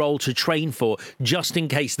have a role to train for, just in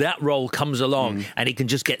case that role comes along and he can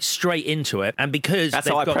just get straight into it. And because that's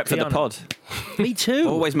how I prep for the pod. Me too.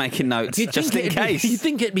 Always making notes, just in case. You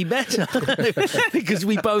think it'd be better because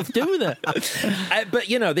we both do that. But,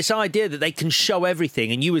 this idea that they can show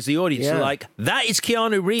everything and you as the audience are like, that is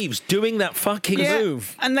Keanu Reeves doing that fucking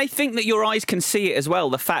move. And they think that your eyes can see it as well.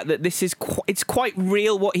 The fact that this is it's quite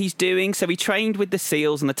real what he's doing. So he trained with the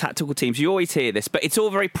SEALs and the tactical teams. You always hear this, but it's all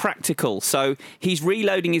very practical. So he's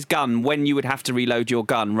reloading his gun when you would have to reload your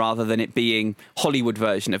gun rather than it being Hollywood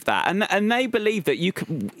version of that. And they believe that you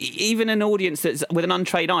can, even an audience that's with an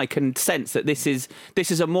untrained eye can sense that this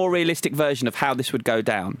is a more realistic version of how this would go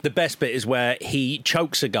down. The best bit is where he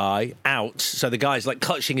chokes a guy out. So the guy's like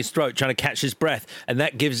clutching his throat, trying to catch his breath. And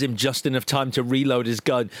that gives him just enough time to reload his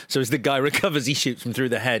gun. So as the guy recovers, he shoots him through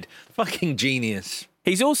the head. Fucking genius.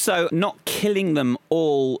 He's also not killing them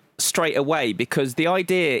all straight away because the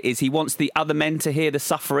idea is he wants the other men to hear the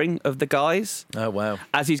suffering of the guys. Oh, wow.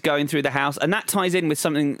 As he's going through the house. And that ties in with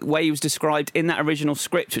something way he was described in that original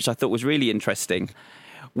script, which I thought was really interesting.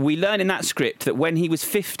 We learn in that script that when he was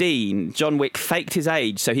 15, John Wick faked his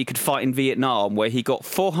age so he could fight in Vietnam, where he got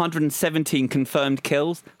 417 confirmed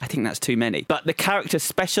kills. I think that's too many. But the character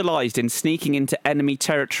specialised in sneaking into enemy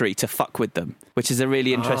territory to fuck with them, which is a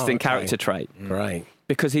really interesting character trait. Right.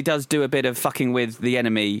 Because he does do a bit of fucking with the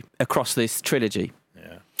enemy across this trilogy.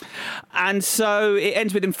 Yeah. And so it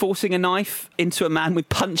ends with him forcing a knife into a man with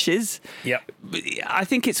punches. Yep. I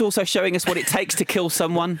think it's also showing us what it takes to kill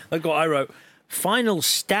someone. Look what I wrote. Final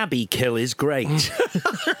stabby kill is great. Is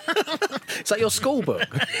that your school book?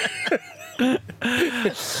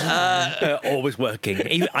 Always working.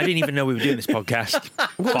 I didn't even know we were doing this podcast.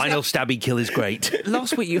 Final stabby kill is great.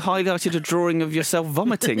 Last week you highlighted a drawing of yourself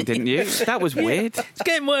vomiting, didn't you? That was weird. It's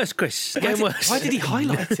getting worse, Chris. It's getting worse. Why did he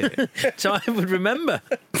highlight it? So I would remember.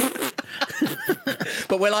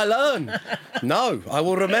 But will I learn? No, I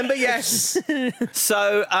will remember, yes.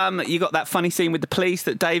 So you got that funny scene with the police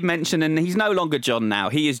that Dave mentioned, and he's no longer John now.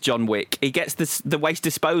 He is John Wick. He gets the waste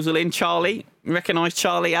disposal in Charlie. Recognise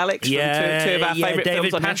Charlie, Alex? Yeah, from two of our favourite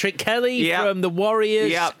David films. Patrick Kelly from The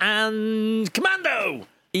Warriors and Commando.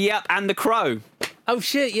 Yep, and The Crow. Oh,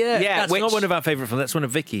 shit, yeah. That's not one of our favourite films. That's one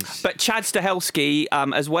of Vicky's. But Chad Stahelski,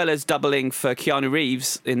 as well as doubling for Keanu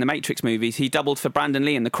Reeves in the Matrix movies, he doubled for Brandon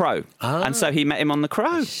Lee in The Crow. Oh. And so he met him on The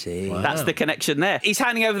Crow. Wow. That's the connection there. He's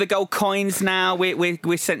handing over the gold coins now.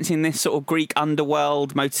 We're sensing this sort of Greek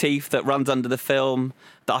underworld motif that runs under the film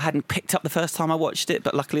that I hadn't picked up the first time I watched it,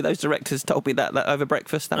 but luckily those directors told me that over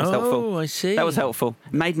breakfast. That was helpful. Oh, I see. That was helpful.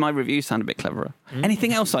 Made my review sound a bit cleverer.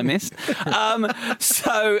 Anything else I missed?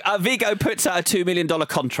 So Vigo puts out a $2 million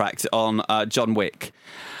contract on John Wick.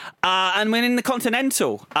 And when in the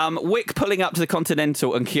Continental, Wick pulling up to the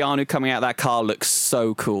Continental and Keanu coming out of that car looks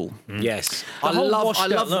so cool. Yes. I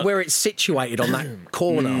love where it's situated on that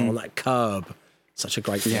corner, on that curb. Such a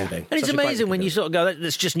great building. And it's amazing when you sort of go,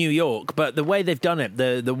 that's just New York, but the way they've done it,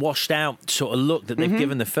 the washed out sort of look that they've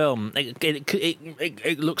given the film,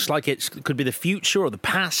 it looks like it could be the future or the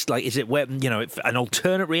past. Like, is it where, an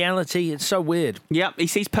alternate reality? It's so weird. Yep, he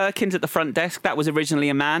sees Perkins at the front desk. That was originally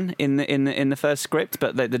a man in the first script,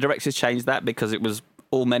 but the directors changed that because it was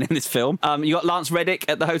all men in this film. You got Lance Reddick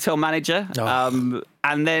at the hotel manager.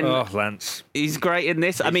 And then Lance, he's great in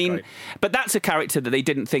this. Great. But that's a character that they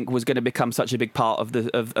didn't think was going to become such a big part of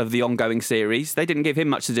the ongoing series. They didn't give him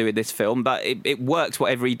much to do with this film, but it worked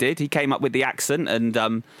whatever he did. He came up with the accent,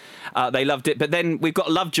 and they loved it. But then we've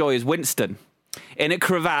got Lovejoy as Winston in a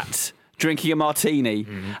cravat, drinking a martini.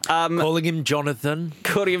 Calling him Jonathan.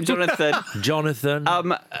 Jonathan.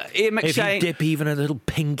 Ian McShane. If you dip even a little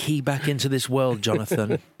pinky back into this world,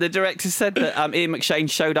 Jonathan. The director said that Ian McShane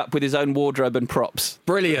showed up with his own wardrobe and props.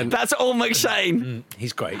 Brilliant. That's all McShane.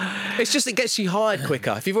 He's great. It's just it gets you hired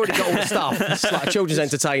quicker. If you've already got all the stuff, it's like a children's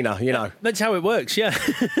entertainer, you know. That's how it works, yeah.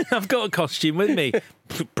 I've got a costume with me.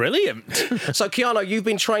 Brilliant. So, Keanu, you've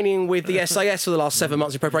been training with the SAS for the last 7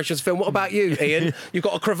 months in preparation for the film. What about you, Ian? You've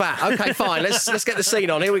got a cravat. Okay, fine. Let's get the scene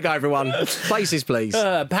on. Here we go, everyone. Places, please.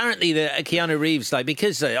 Apparently, the Keanu Reeves,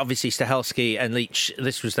 because obviously Stahelski and Leitch,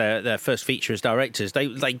 this was their first feature as directors.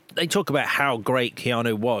 They talk about how great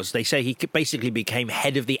Keanu was. They say he basically became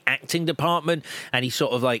head of the acting department, and he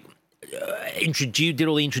sort of did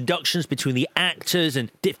all the introductions between the actors,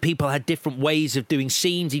 and people had different ways of doing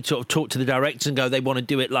scenes. He'd sort of talk to the directors and go, they want to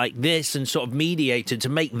do it like this, and sort of mediated to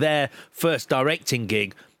make their first directing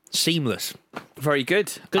gig seamless. Very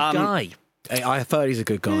good. Good guy. I've heard he's a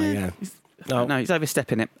good guy, yeah. No, he's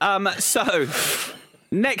overstepping it. So,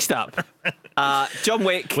 next up, John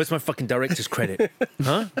Wick. Where's my fucking director's credit?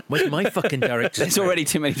 Huh? Where's my fucking director's There's already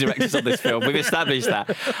too many directors on this film. We've established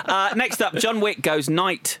that. Next up, John Wick goes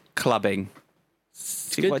night clubbing.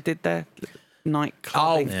 See what I did there? Night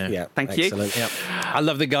clubbing. Oh, yeah. Thank Excellent. you. Yep. I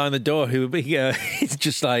love the guy on the door who he's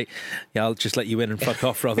just like, yeah, I'll just let you in and fuck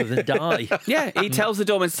off rather than die. Yeah, he tells the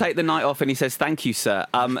doorman to take the night off and he says, thank you, sir.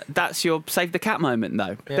 That's your save the cat moment,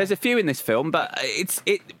 though. Yeah. There's a few in this film, but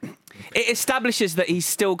it establishes that he's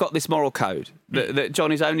still got this moral code, that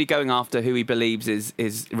John is only going after who he believes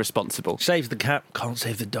is responsible. Saves the cat, can't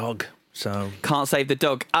save the dog. So can't save the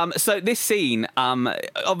dog. So this scene,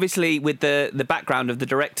 obviously with the background of the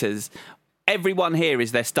directors, everyone here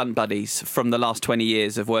is their stunt buddies from the last 20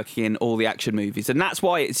 years of working in all the action movies. And that's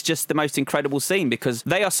why it's just the most incredible scene, because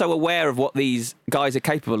they are so aware of what these guys are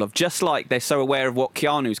capable of, just like they're so aware of what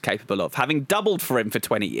Keanu's capable of. Having doubled for him for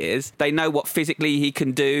 20 years, they know what physically he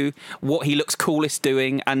can do, what he looks coolest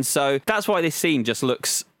doing. And so that's why this scene just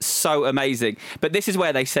looks so amazing. But this is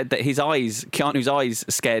where they said that Keanu's eyes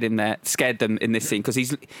scared them in this scene, because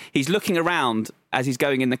he's looking around as he's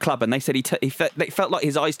going in the club, and they said they felt like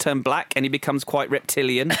his eyes turn black and he becomes quite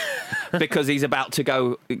reptilian because he's about to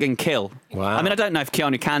go and kill. Wow. I mean, I don't know if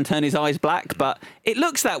Keanu can turn his eyes black, but it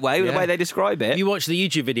looks that way, the way they describe it. You watch the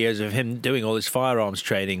YouTube videos of him doing all his firearms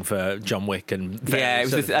training for John Wick and... Yeah,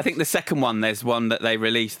 I think the second one, there's one that they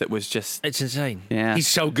released that was just... It's insane. Yeah. He's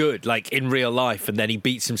so good, in real life, and then he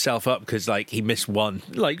beats himself up because, he missed one,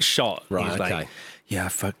 shot. Right, He's okay. Yeah,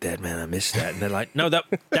 fuck that, man, I missed that. And they're like, no,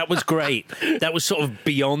 that was great. That was sort of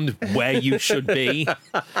beyond where you should be.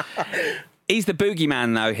 He's the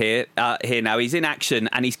boogeyman, though, here now. He's in action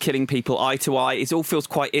and he's killing people eye to eye. It all feels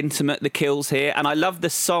quite intimate, the kills here. And I love the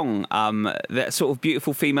song, that sort of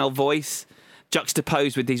beautiful female voice,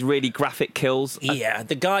 juxtaposed with these really graphic kills. Yeah,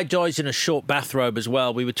 the guy dies in a short bathrobe as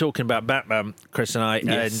well. We were talking about Batman, Chris and I,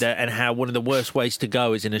 yes. and how one of the worst ways to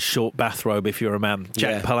go is in a short bathrobe if you're a man.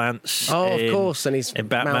 Jack Palance. Oh, of course, and he's in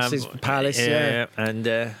Batman. Mouse's Palace, yeah.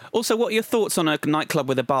 And also, what are your thoughts on a nightclub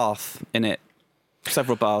with a bath in it?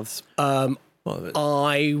 Several baths.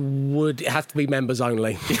 I would have to be members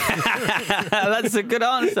only. That's a good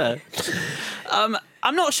answer.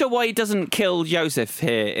 I'm not sure why he doesn't kill Joseph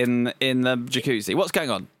here in the jacuzzi. What's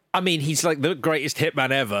going on? I mean, he's the greatest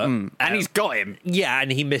hitman ever. And he's got him. Yeah,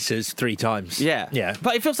 and he misses 3 times. Yeah.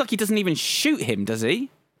 But it feels like he doesn't even shoot him, does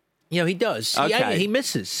he? Yeah, he does. Okay. Yeah, he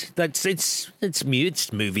misses.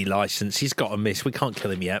 It's movie license. He's got to miss. We can't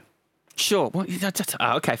kill him yet. Sure. Well,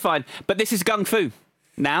 okay, fine. But this is Gung Fu.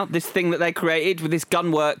 Now, this thing that they created with this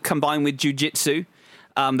gun work combined with jiu-jitsu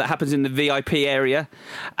that happens in the VIP area,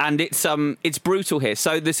 and it's brutal here.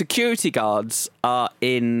 So the security guards are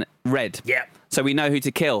in red. Yeah. So we know who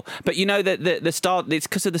to kill. But you know that it's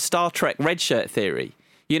because of the Star Trek red shirt theory.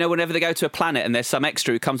 You know, whenever they go to a planet and there's some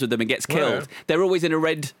extra who comes with them and gets killed, they're always in a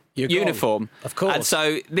red uniform. Of course. And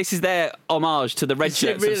so this is their homage to the red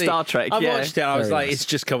shirts of Star Trek. I watched it. I was like, it's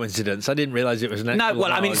just coincidence. I didn't realise it was an actual No,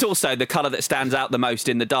 well, I mean, it's also the colour that stands out the most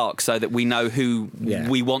in the dark, so that we know who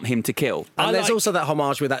we want him to kill. And there's also that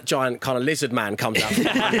homage where that giant kind of lizard man comes out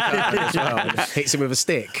as well and hits him with a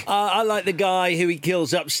stick. I like the guy who he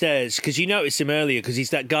kills upstairs, because you noticed him earlier, because he's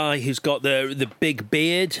that guy who's got the big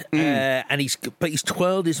beard, and he's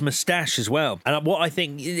twirled his moustache as well. And what I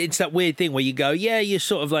think, it's that weird thing where you go, yeah, you're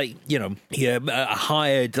sort of you're a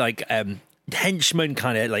hired henchman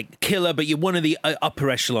kind of killer, but you're one of the upper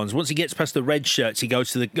echelons. Once he gets past the red shirts, he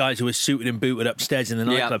goes to the guys who are suited and booted upstairs in the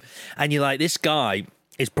nightclub, and you're like, this guy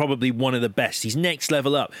is probably one of the best. He's next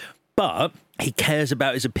level up. But he cares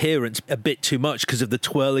about his appearance a bit too much because of the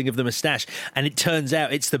twirling of the moustache. And it turns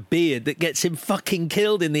out it's the beard that gets him fucking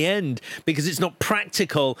killed in the end because it's not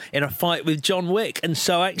practical in a fight with John Wick. And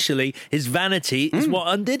so actually his vanity is what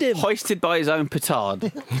undid him. Hoisted by his own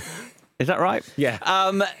petard. Is that right? Yeah.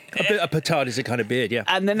 A petard is a kind of beard, yeah.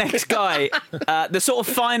 And the next guy, the sort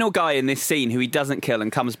of final guy in this scene who he doesn't kill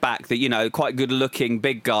and comes back, the quite good-looking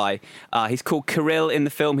big guy, he's called Kirill in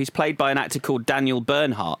the film. He's played by an actor called Daniel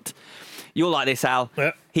Bernhardt. You'll like this, Al.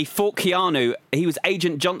 Yeah. He fought Keanu. He was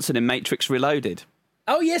Agent Johnson in Matrix Reloaded.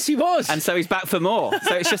 Oh, yes, he was. And so he's back for more.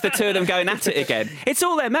 So it's just the two of them going at it again. It's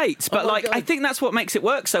all their mates, but I think that's what makes it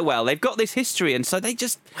work so well. They've got this history, and so they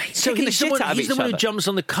just taking the shit out of each other. He's the one who jumps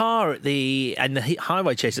on the car and the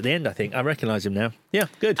highway chase at the end, I think. I recognise him now. Yeah,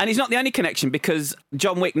 good. And he's not the only connection because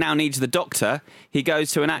John Wick now needs the doctor. He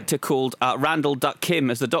goes to an actor called Randall Duck Kim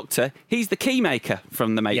as the doctor. He's the keymaker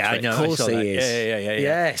from the Matrix. Yeah, I know. Of course he is. Yeah.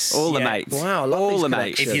 Yes. All the mates. Wow, I love all these the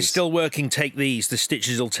mates. If you're still working, take these. The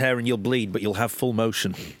stitches will tear and you'll bleed, but you'll have full motion.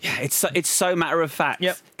 Yeah, it's so matter of fact.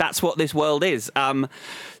 Yep. That's what this world is.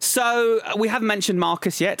 So we haven't mentioned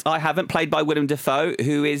Marcus yet. I haven't, played by Willem Dafoe,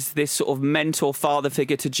 who is this sort of mentor father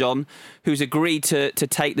figure to John, who's agreed to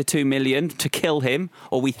take the $2 million to kill him,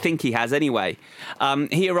 or we think he has anyway.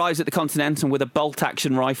 He arrives at the Continental with a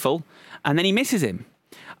bolt-action rifle, and then he misses him.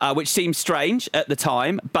 Which seems strange at the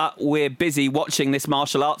time, but we're busy watching this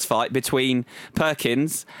martial arts fight between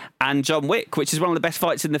Perkins and John Wick, which is one of the best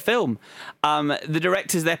fights in the film. The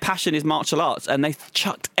directors, their passion is martial arts, and they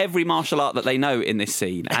chucked every martial art that they know in this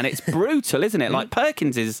scene, and it's brutal, isn't it? Like,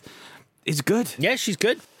 Perkins is good. Yeah, she's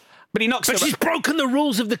good. But he knocks her... But she's broken the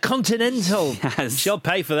rules of the Continental. Yes. She'll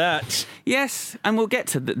pay for that. Yes, and we'll get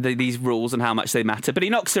to these rules and how much they matter. But he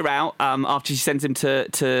knocks her out after she sends him to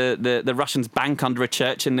the Russians' bank under a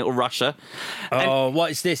church in Little Russia.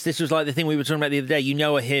 What is this? This was like the thing we were talking about the other day. You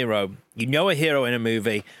know a hero. You know a hero in a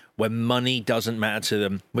movie when money doesn't matter to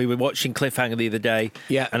them. We were watching Cliffhanger the other day.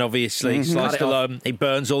 Yeah. And obviously, Sly Stallone, he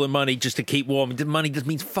burns all the money just to keep warm. The money just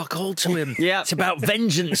means fuck all to him. Yeah. It's about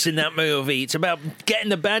vengeance in that movie. It's about getting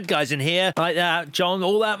the bad guys in here like that. John,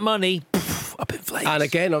 all that money... up in flames. And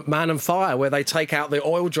again, Man and Fire, where they take out the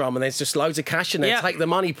oil drum and there's just loads of cash in there. Yeah. Take the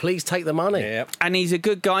money, please take the money. Yeah. And he's a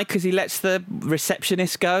good guy because he lets the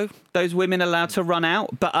receptionist go. Those women allowed to run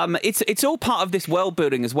out. But it's all part of this world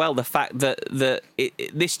building as well. The fact that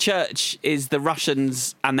this church is the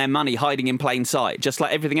Russians and their money hiding in plain sight, just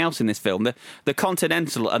like everything else in this film. The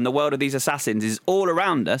Continental and the world of these assassins is all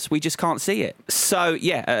around us. We just can't see it. So,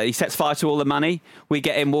 he sets fire to all the money. We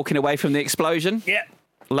get him walking away from the explosion. Yeah.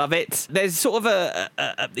 Love it. There's sort of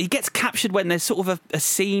he gets captured when there's sort of a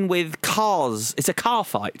scene with cars. It's a car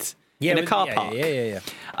fight in a car park.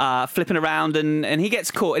 Yeah. Flipping around and he gets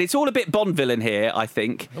caught. And it's all a bit Bond villain here, I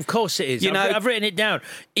think. Of course it is. You know, I've written it down.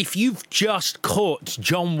 If you've just caught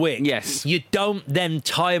John Wick, yes, you don't then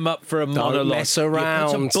tie him up for a monologue. Mess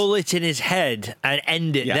around. You put a bullet in his head and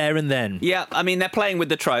end it there and then. Yeah, I mean, they're playing with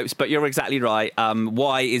the tropes, but you're exactly right.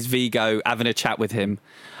 Why is Vigo having a chat with him?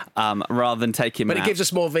 Rather than take him out. But it gives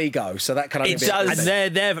us more Vigo, so that kind of... It does.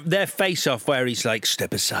 And their face-off where he's like,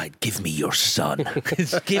 step aside, give me your son.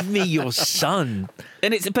 Give me your son.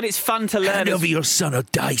 But it's fun to learn. Hand over your son or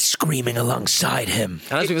die screaming alongside him.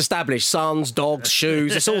 And as we've established, sons, dogs,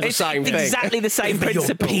 shoes, it's all the same thing. Exactly the same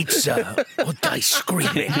principle. Your pizza or die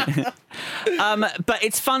screaming. But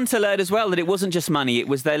it's fun to learn as well that it wasn't just money, it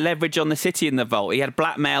was their leverage on the city in the vault. He had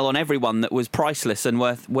blackmail on everyone that was priceless and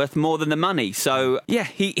worth more than the money. So, yeah,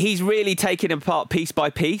 he's really taken it apart piece by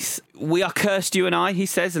piece. We are cursed, you and I, he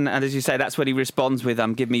says, and as you say, that's when he responds with,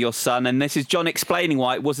 give me your son. And this is John explaining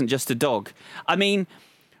why it wasn't just a dog. I mean,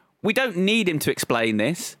 we don't need him to explain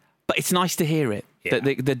this, but it's nice to hear it. Yeah.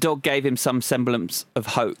 That the dog gave him some semblance of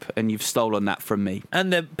hope, and you've stolen that from me.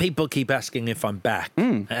 And the people keep asking if I'm back,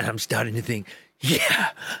 and I'm starting to think, yeah,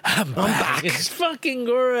 I'm back. It's fucking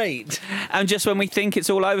great. And just when we think it's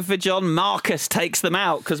all over for John, Marcus takes them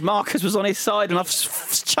out, because Marcus was on his side, and I've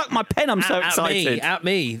chucked my pen. I'm so excited. At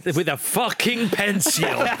me, with a fucking pencil.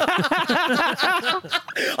 I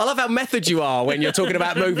love how method you are when you're talking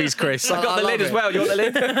about movies, Chris. I've got the lid as well. You want the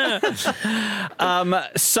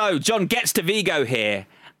lid? So John gets to Vigo here,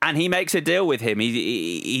 and he makes a deal with him.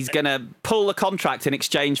 He's going to pull the contract in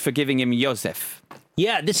exchange for giving him Joseph.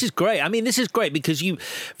 Yeah, this is great. I mean, this is great because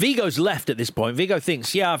Vigo's left at this point. Vigo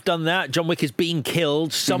thinks, yeah, I've done that. John Wick is being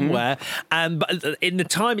killed somewhere. But in the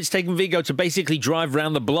time it's taken Vigo to basically drive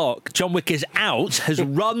around the block, John Wick is out, has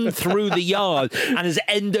run through the yard and has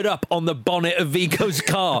ended up on the bonnet of Vigo's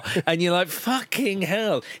car. And you're like, fucking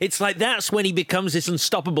hell. It's like that's when he becomes this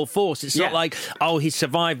unstoppable force. It's not like, oh, he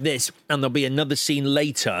survived this and there'll be another scene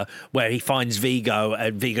later where he finds Vigo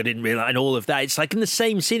and Vigo didn't realise and all of that. It's like in the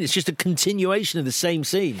same scene. It's just a continuation of the same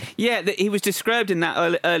scene. Yeah, he was described in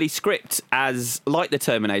that early script as like the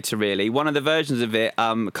Terminator, really. One of the versions of it,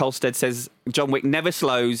 Kolstad says, John Wick never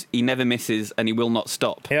slows, he never misses, and he will not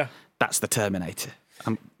stop. Yeah. That's the Terminator.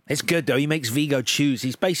 It's good, though. He makes Vigo choose.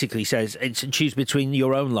 He basically says, it's choose between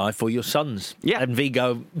your own life or your son's. Yeah. And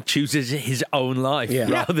Vigo chooses his own life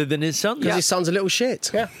rather than his son's. Because his son's a little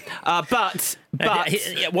shit. Yeah. But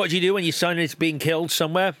what do you do when your son is being killed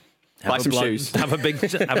somewhere? Buy some shoes. Have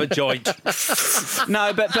a joint.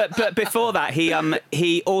 No, but before that,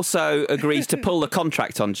 he also agrees to pull the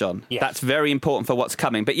contract on John. Yes. That's very important for what's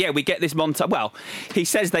coming. But yeah, we get this montage. Well, he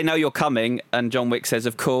says they know you're coming, and John Wick says,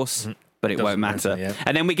 of course. But it won't matter. Yeah.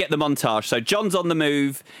 And then we get the montage. So John's on the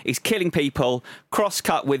move. He's killing people.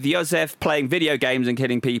 Cross-cut with Joseph playing video games and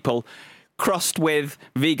killing people. Crossed with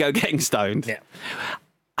Vigo getting stoned. Yeah.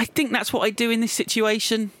 I think that's what I do in this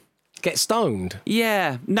situation. Get stoned?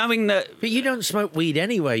 Yeah, knowing that... But you don't smoke weed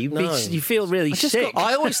anyway. You feel really sick.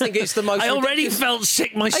 I always think it's the most... I already felt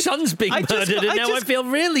sick. My son's being murdered and now I feel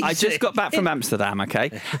really sick. I just got back from Amsterdam,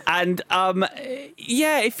 okay? And,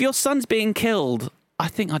 if your son's being killed... I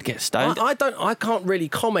think I'd get stoned. I can't really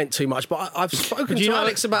comment too much, but I've spoken to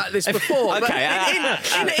Alex about this before. Okay.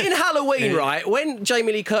 In Halloween, right, when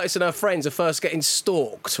Jamie Lee Curtis and her friends are first getting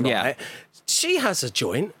stalked, right, she has a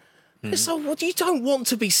joint. So you don't want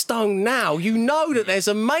to be stoned now. You know that there's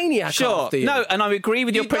a maniac after you. No, and I agree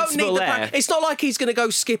with your principle there. It's not like he's going to go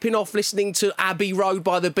skipping off listening to Abbey Road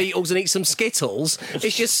by the Beatles and eat some Skittles.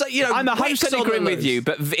 It's just, I'm 100% agreeing with you,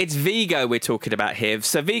 but it's Vigo we're talking about here.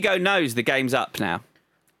 So Vigo knows the game's up now.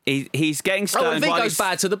 He's getting stoned. Oh, and Vigo's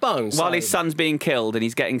bad to the bone. While his son's being killed, and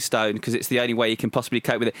he's getting stoned because it's the only way he can possibly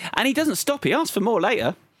cope with it. And he doesn't stop. He asks for more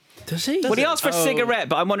layer. Does he? He asks for a cigarette,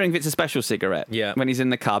 but I'm wondering if it's a special cigarette when he's in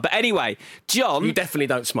the car. But anyway, John... You definitely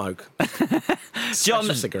don't smoke.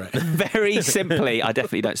 John, cigarette. Very simply, I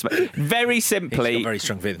definitely don't smoke. Very simply... He's got very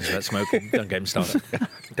strong feelings about smoking. Don't get him started.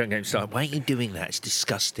 Don't get him started. Why are you doing that? It's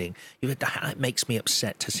disgusting. It makes me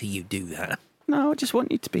upset to see you do that. No, I just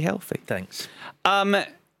want you to be healthy. Thanks.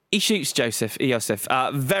 He shoots Joseph,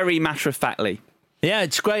 very matter-of-factly. Yeah,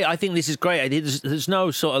 it's great. I think this is great. There's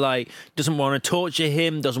no sort of doesn't want to torture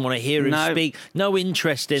him, doesn't want to hear him speak. No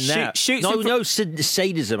interest in that. No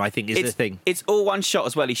sadism, I think, is the thing. It's all one shot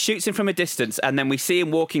as well. He shoots him from a distance, and then we see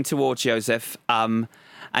him walking towards Joseph, and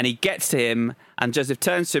he gets to him, and Joseph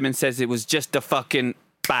turns to him and says it was just a fucking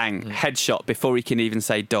bang, headshot before he can even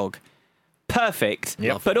say dog. Perfect,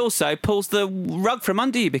 but also pulls the rug from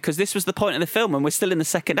under you because this was the point of the film and we're still in the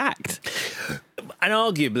second act. And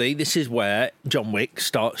arguably, this is where John Wick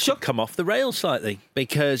starts to come off the rails slightly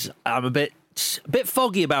because I'm a bit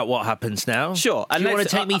foggy about what happens now. Sure. Do you want to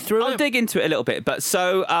take me through I'll dig into it a little bit. But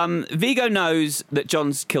so Vigo knows that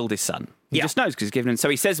John's killed his son. He just knows because he's given him. So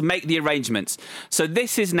he says, make the arrangements. So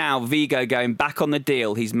this is now Vigo going back on the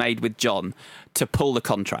deal he's made with John to pull the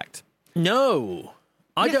contract. No.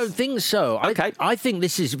 I don't think so. Okay. I think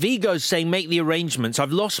this is Vigo's saying, make the arrangements.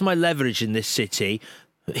 I've lost my leverage in this city.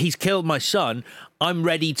 He's killed my son. I'm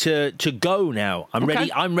ready to go now. I'm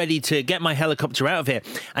ready to get my helicopter out of here.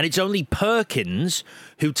 And it's only Perkins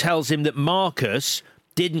who tells him that Marcus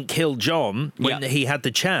didn't kill John when he had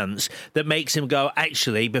the chance that makes him go,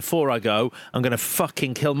 actually, before I go, I'm going to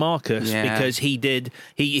fucking kill Marcus because he didn't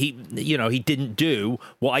do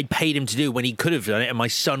what I paid him to do when he could have done it and my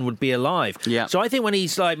son would be alive. Yeah. So I think when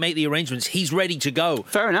he's make the arrangements, he's ready to go.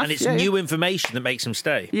 Fair enough. And it's new information that makes him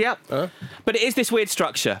stay. Yep. But it is this weird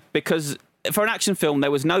structure because for an action film, there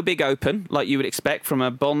was no big open like you would expect from a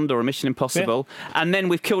Bond or a Mission Impossible, and then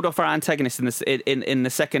we've killed off our antagonist in the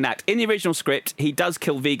second act. In the original script, he does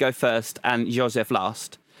kill Vigo first and Joseph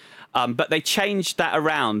last. But they changed that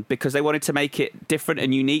around because they wanted to make it different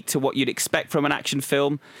and unique to what you'd expect from an action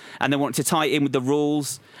film, and they wanted to tie it in with the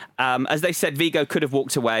rules. As they said, Vigo could have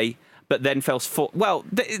walked away, but then felt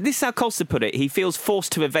this is how Coulson put it. He feels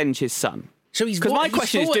forced to avenge his son. So he's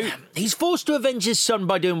forced to avenge his son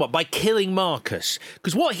by doing what? By killing Marcus.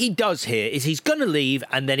 Because what he does here is he's going to leave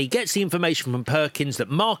and then he gets the information from Perkins that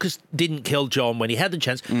Marcus didn't kill John when he had the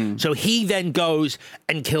chance. So he then goes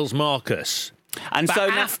and kills Marcus. And but so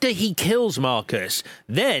after he kills Marcus,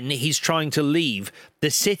 then he's trying to leave the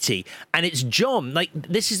city. And it's John. Like,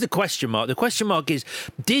 this is the question mark. The question mark is,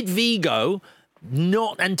 did Viggo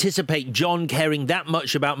not anticipate John caring that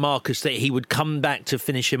much about Marcus that he would come back to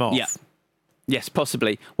finish him off? Yeah. Yes,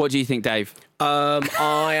 possibly. What do you think, Dave?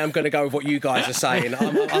 I am going to go with what you guys are saying.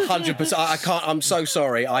 I'm 100%. I can't. I'm so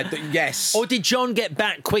sorry. Yes. Or did John get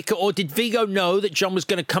back quicker? Or did Viggo know that John was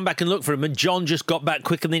going to come back and look for him, and John just got back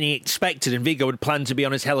quicker than he expected, and Viggo had planned to be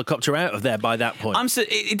on his helicopter out of there by that point?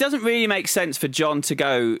 It doesn't really make sense for John to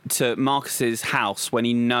go to Marcus's house when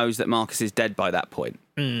he knows that Marcus is dead by that point.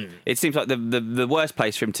 It seems like the worst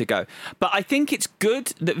place for him to go. But I think it's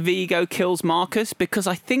good that Viggo kills Marcus, because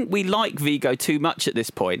I think we like Viggo too much at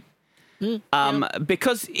this point.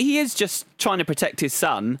 Because he is just trying to protect his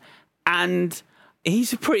son, and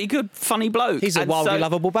he's a pretty good, funny bloke. He's a wildly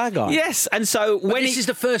lovable bad guy. Yes, and so when this is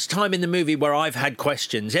the first time in the movie where I've had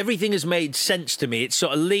questions. Everything has made sense to me. It's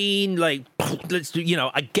sort of lean, like, let's do,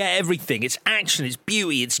 I get everything. It's action, it's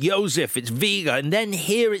beauty, it's Joseph, it's Viggo, and then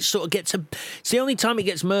here it sort of gets it's the only time it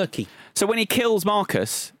gets murky. So when he kills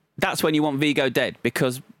Marcus, that's when you want Viggo dead,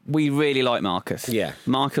 because we really like Marcus. Yeah.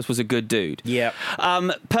 Marcus was a good dude. Yeah.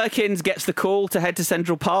 Perkins gets the call to head to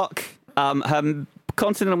Central Park. Her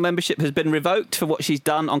Continental membership has been revoked for what she's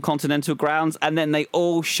done on Continental grounds, and then they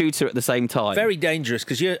all shoot her at the same time. Very dangerous,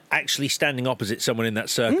 because you're actually standing opposite someone in that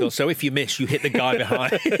circle, so if you miss, you hit the guy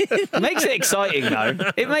behind. It makes it exciting,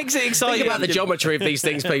 though. It makes it exciting. Think about the geometry of these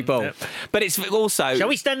things, people. But it's also... Shall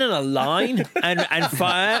we stand in a line and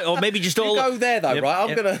fire? Or maybe just all... You go there, though, right?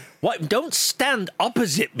 I'm going to... What? Don't stand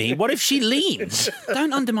opposite me. What if she leans?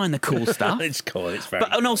 Don't undermine the cool stuff. It's cool. It's very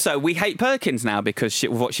And also, we hate Perkins now because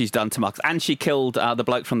of what she's done to Marcus. And she killed the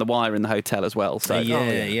bloke from The Wire in the hotel as well. So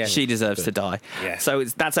she deserves to die. Yeah. So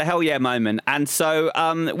that's a hell yeah moment. And so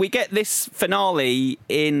we get this finale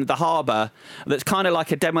in the harbour that's kind of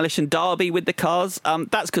like a demolition derby with the cars.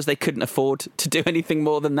 That's because they couldn't afford to do anything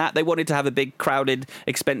more than that. They wanted to have a big, crowded,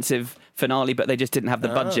 expensive finale, but they just didn't have the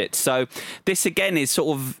budget. So this again is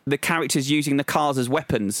sort of the characters using the cars as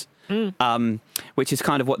weapons. Which is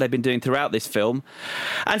kind of what they've been doing throughout this film.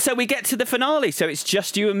 And so we get to the finale. So it's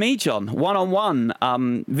just you and me, John,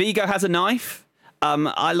 one-on-one. Viggo has a knife.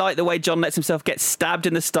 I like the way John lets himself get stabbed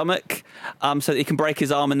in the stomach so that he can break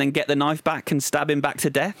his arm and then get the knife back and stab him back to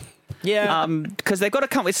death. Yeah. Because they've got to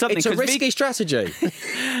come up with something. It's a risky strategy.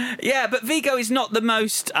 Yeah, but Viggo is not the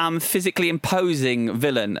most physically imposing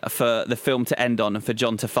villain for the film to end on and for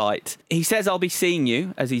John to fight. He says, "I'll be seeing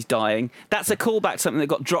you," as he's dying. That's a callback to something that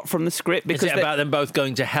got dropped from the script. Because is it about them both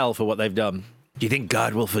going to hell for what they've done? Do you think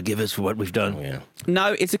God will forgive us for what we've done? Yeah.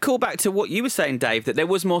 No, it's a callback to what you were saying, Dave, that there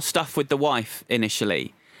was more stuff with the wife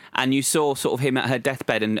initially. And you saw sort of him at her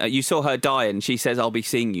deathbed, and you saw her die, and she says, "I'll be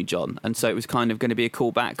seeing you, John." And so it was kind of going to be a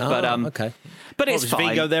callback. But okay. But it's fine.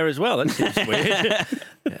 Viggo there as well. That seems weird.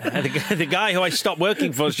 The guy who I stopped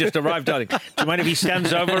working for has just arrived, darling. Do you mind if he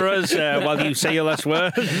stands over us while you say your last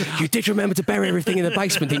word? You did remember to bury everything in the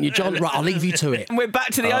basement, didn't you, John? Right, I'll leave you to it. And we're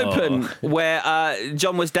back to the open, where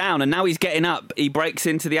John was down, and now he's getting up. He breaks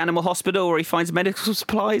into the animal hospital, where he finds medical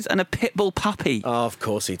supplies and a pit bull puppy. Oh, of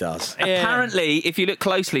course he does. Apparently, if you look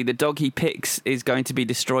closely, the dog he picks is going to be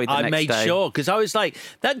destroyed the next day. I made sure, because I was like,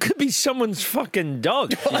 that could be someone's fucking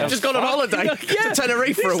dog. I've just gone on holiday to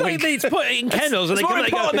Tenerife for a week. It's put it in kennels. It's more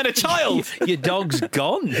important than a child. Your dog's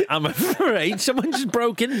gone, I'm afraid. Someone just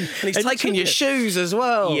broke in. And he's taking your shoes as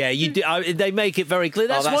well. Yeah, you do. They make it very clear.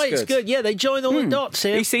 That's why it's good. Yeah, they join all the dots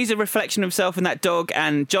here. He sees a reflection of himself in that dog,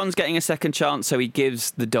 and John's getting a second chance, so he gives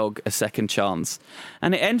the dog a second chance.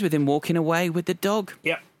 And it ends with him walking away with the dog.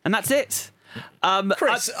 Yeah. And that's it.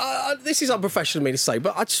 Chris, this is unprofessional of me to say,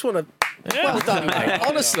 but I just want to... Well done, mate.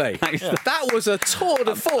 Honestly, that was a tour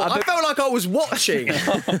de force. I felt like I was watching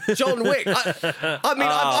John Wick. I mean,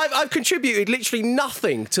 I've contributed literally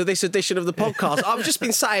nothing to this edition of the podcast. I've just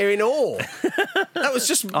been sat here in awe. That was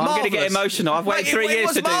just marvellous. I'm going to get emotional. I've waited 3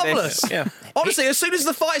 years to do this. Yeah. Honestly, as soon as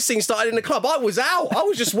the fight scene started in the club, I was out. I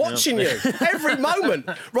was just watching you every moment,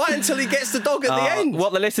 right until he gets the dog at the end.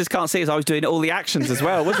 What the listeners can't see is I was doing all the actions as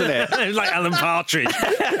well, wasn't it? It was like Alan Partridge.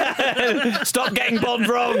 Stop getting Bond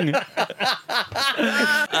wrong. But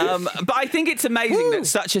I think it's amazing that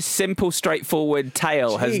such a simple, straightforward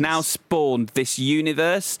tale has now spawned this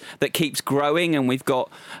universe that keeps growing, and we've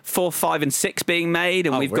got 4, 5 and 6 being made,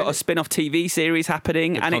 and we've got a spin-off TV series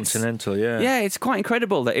happening. The and Continental, yeah, it's quite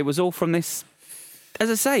incredible that it was all from this. As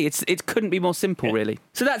I say, it couldn't be more simple, really.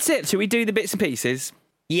 So that's it. Shall we do the bits and pieces?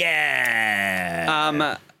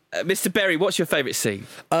 Yeah. Mr. Berry, what's your favourite scene?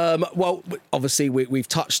 Well, obviously we've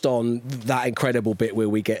touched on that incredible bit where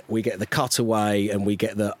we get the cutaway and we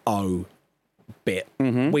get the O bit.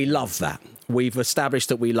 Mm-hmm. We love that. we've established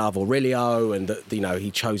that we love Aurelio and that,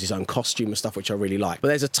 he chose his own costume and stuff, which I really like. But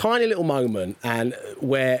there's a tiny little moment and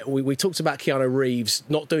where we talked about Keanu Reeves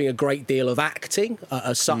not doing a great deal of acting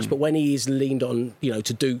as such, but when he is leaned on,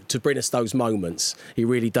 to bring us those moments, he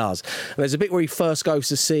really does. And there's a bit where he first goes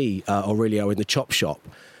to see Aurelio in the chop shop,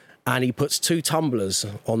 and he puts 2 tumblers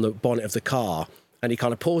on the bonnet of the car, and he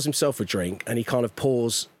kind of pours himself a drink, and he kind of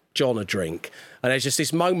pours John a drink. And there's just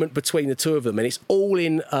this moment between the two of them, and it's all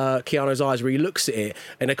in Keanu's eyes where he looks at it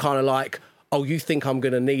and they're kind of like, oh, you think I'm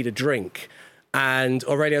going to need a drink? And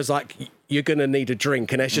Aurelio's like, you're going to need a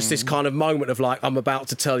drink. And there's just this kind of moment of like, I'm about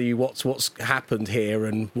to tell you what's happened here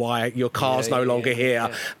and why your car's no longer here.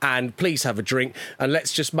 And please have a drink. And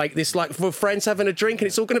let's just make this like for friends having a drink and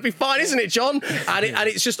it's all going to be fine, isn't it, John? And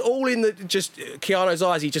it's just all in just Keanu's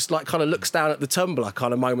eyes. He just like kind of looks down at the tumbler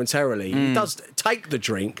kind of momentarily. He does take the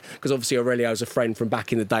drink because obviously Aurelio's a friend from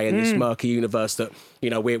back in the day in this murky universe that,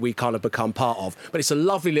 we kind of become part of. But it's a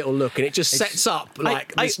lovely little look and it just sets up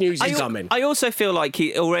like this news is coming. I also feel like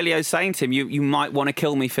Aurelio's saying to him, you might want to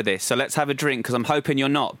kill me for this, so let's have a drink because I'm hoping you're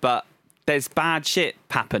not, but there's bad shit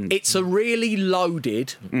happened. It's a really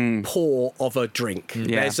loaded pour of a drink.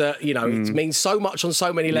 There's it means so much on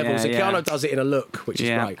so many levels. And Keanu does it in a look, which is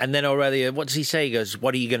great. And then Aurelio, what does he say? He goes,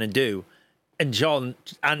 what are you going to do? And John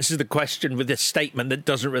answers the question with a statement that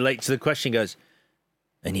doesn't relate to the question. He goes,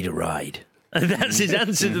 I need a ride. And that's his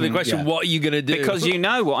answer to the question, what are you going to do? Because you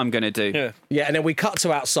know what I'm going to do. Yeah, and then we cut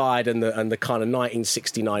to outside and the kind of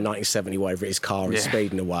 1969, 1970, whatever it is, car is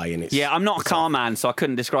speeding away. And it's I'm not a car man, so I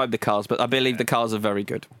couldn't describe the cars, but I believe the cars are very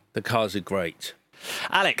good. The cars are great.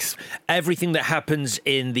 Alex. Everything that happens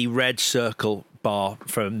in the Red Circle bar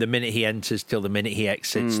from the minute he enters till the minute he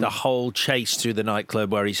exits, the whole chase through the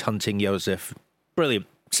nightclub where he's hunting Joseph. Brilliant.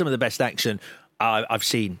 Some of the best action I've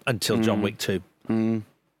seen until John Wick 2.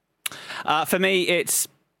 For me, it's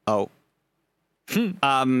shout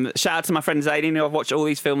out to my friend Zadie, who I've watched all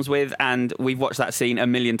these films with, and we've watched that scene a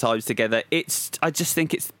million times together. I just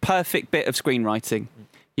think it's perfect bit of screenwriting,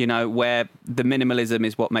 where the minimalism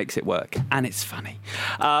is what makes it work, and it's funny.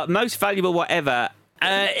 Most valuable whatever.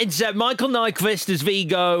 It's Michael Nyqvist as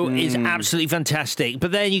Vigo is absolutely fantastic.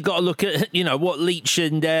 But then you've got to look at, what Leach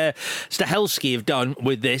and Stahelski have done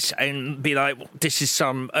with this and be like, this is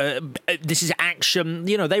action.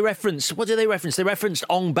 They reference, what do they reference? They referenced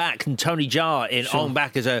Ong Bak and Tony Jaa in Ong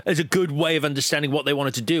Bak as a good way of understanding what they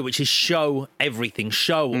wanted to do, which is show everything,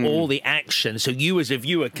 show all the action. So you as a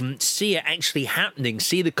viewer can see it actually happening,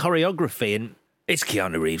 see the choreography. And it's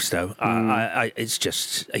Keanu Reeves, though. It's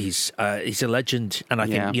just he's a legend, and I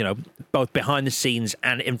think both behind the scenes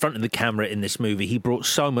and in front of the camera in this movie, he brought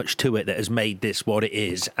so much to it that has made this what it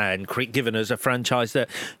is, and given us a franchise that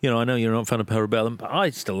I know you're not a fan of Parabellum, but I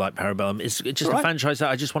still like Parabellum. It's just a franchise that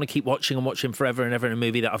I just want to keep watching and watching forever and ever. In a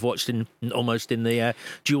movie that I've watched almost in the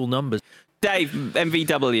dual numbers. Dave,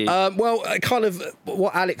 MVW. Kind of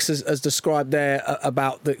what Alex has described there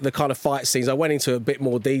about the kind of fight scenes. I went into a bit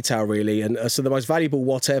more detail, really. And so the most valuable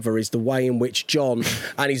whatever is the way in which John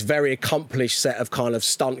and his very accomplished set of kind of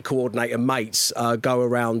stunt coordinator mates go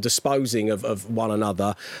around disposing of one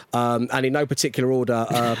another. And in no particular order,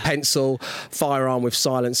 pencil, firearm with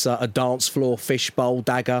silencer, a dance floor, fishbowl,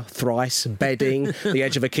 dagger, thrice, bedding, the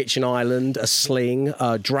edge of a kitchen island, a sling,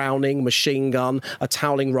 drowning, machine gun, a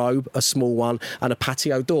toweling robe, a small one, and a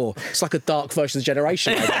patio door. It's like a dark version of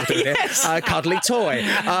Generation. Yes. Cuddly toy.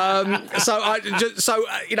 As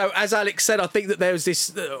Alex said, I think that there was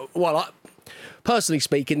this. Personally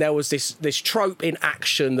speaking, there was this trope in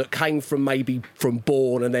action that came from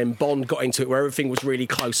Bourne, and then Bond got into it where everything was really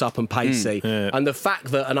close up and pacey. And the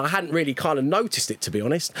fact that, and I hadn't really kind of noticed it, to be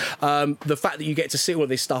honest, the fact that you get to see all of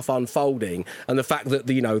this stuff unfolding, and the fact that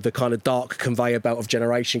the kind of dark conveyor belt of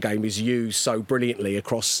Generation game is used so brilliantly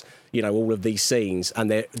across all of these scenes, and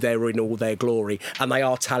they're in all their glory, and they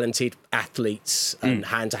are talented athletes and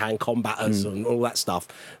hand-to-hand combaters and all that stuff,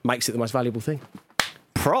 makes it the most valuable thing.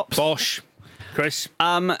 Props. Bosh. Chris?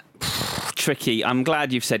 Tricky. I'm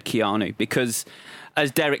glad you've said Keanu, because as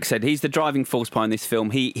Derek said, he's the driving force behind this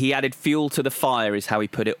film. He added fuel to the fire, is how he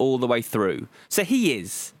put it, all the way through. So he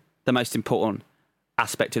is the most important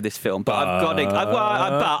aspect of this film. But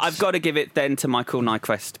I've got to give it then to Michael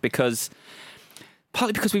Nyqvist,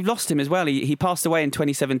 partly because we've lost him as well. He passed away in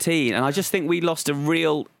 2017, and I just think we lost a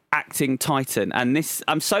real acting titan. And this,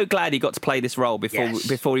 I'm so glad he got to play this role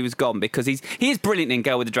before he was gone, because he is brilliant in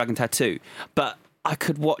Girl with the Dragon Tattoo. But I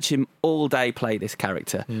could watch him all day play this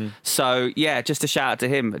character. So yeah, just a shout out to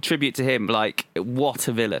him, a tribute to him. Like, what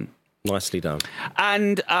a villain. Nicely done.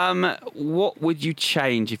 And what would you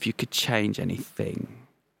change if you could change anything?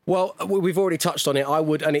 Well, we've already touched on it. I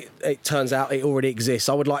would, and it turns out it already exists.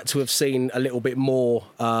 I would like to have seen a little bit more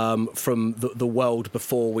from the world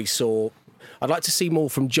before we saw. I'd like to see more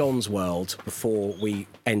from John's world before we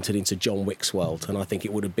entered into John Wick's world, and I think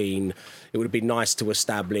it would have been nice to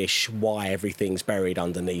establish why everything's buried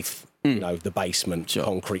underneath, the basement,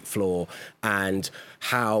 concrete floor, and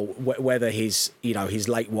how whether his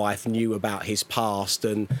late wife knew about his past,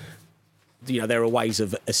 and there are ways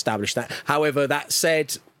of establishing that. However, that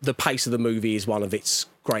said, the pace of the movie is one of its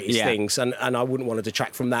greatest things, and I wouldn't want to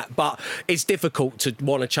detract from that. But it's difficult to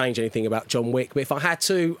want to change anything about John Wick. But if I had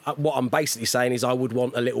to, what I'm basically saying is I would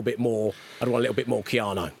want a little bit more. I'd want a little bit more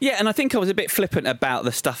Keanu. Yeah, and I think I was a bit flippant about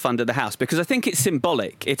the stuff under the house because I think it's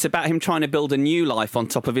symbolic. It's about him trying to build a new life on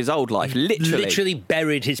top of his old life. Literally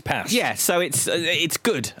buried his past. Yeah, so it's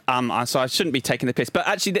good. So I shouldn't be taking the piss. But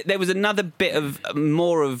actually, there was another bit of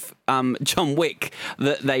more of John Wick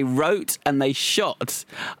that they wrote and they shot,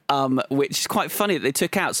 which is quite funny that they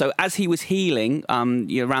took out. So as he was healing,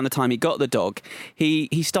 around the time he got the dog,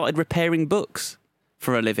 he started repairing books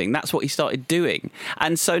for a living. That's what he started doing.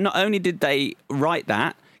 And so not only did they write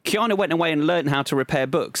that, Keanu went away and learned how to repair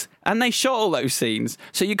books, and they shot all those scenes.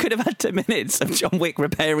 So you could have had 10 minutes of John Wick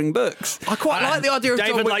repairing books. I quite like the idea of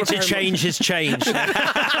David John Wick likes to change his change.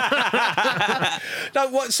 Sat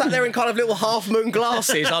there in kind of little half-moon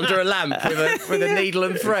glasses under a lamp with a needle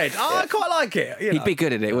and thread. Oh, I quite like it. He'd be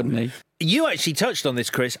good at it, wouldn't he? You actually touched on this,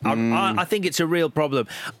 Chris. I think it's a real problem.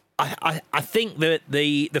 I think that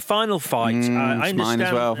the final fight, I understand. Mine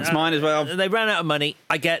as well. It's mine as well. They ran out of money.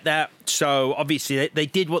 I get that. So obviously they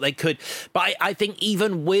did what they could. But I think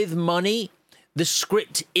even with money, the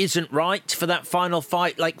script isn't right for that final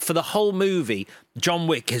fight. Like for the whole movie, John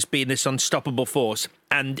Wick has been this unstoppable force.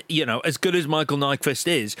 And, as good as Michael Nyqvist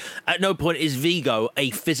is, at no point is Viggo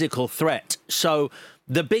a physical threat. So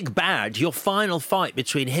the big bad, your final fight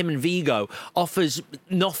between him and Viggo, offers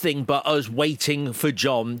nothing but us waiting for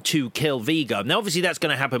John to kill Viggo. Now, obviously, that's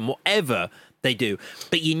going to happen whatever they do,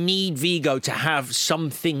 but you need Viggo to have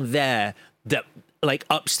something there that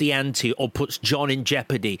ups the ante or puts John in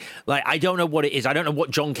jeopardy. I don't know what it is. I don't know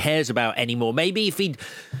what John cares about anymore. Maybe if he'd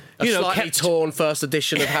slightly torn first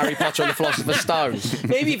edition of Harry Potter and the Philosopher's Stone.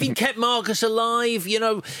 Maybe if he kept Marcus alive, you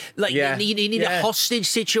need a hostage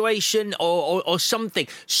situation or something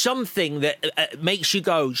that makes you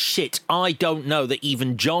go, shit, I don't know that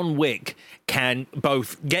even John Wick can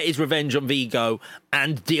both get his revenge on Viggo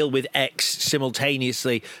and deal with X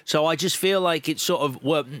simultaneously. So I just feel like it's sort of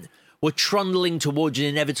we're trundling towards an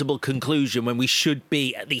inevitable conclusion when we should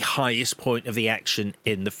be at the highest point of the action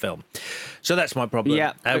in the film. So that's my problem.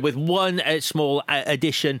 Yeah. With one small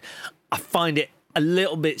addition, I find it a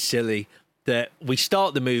little bit silly that we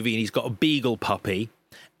start the movie and he's got a beagle puppy.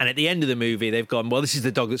 And at the end of the movie, they've gone, well, this is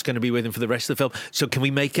the dog that's going to be with him for the rest of the film. So can we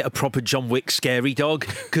make it a proper John Wick scary dog?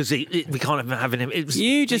 Because we can't have him.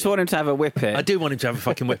 You just want him to have a whippet. I do want him to have a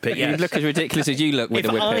fucking whippet, yeah. You look as ridiculous as you look with a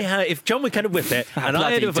whippet. If John Wick had a whippet and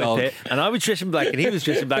I had a whippet and I was dressed in black and he was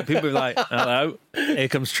dressed in black, people would be like, hello, here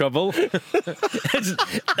comes trouble.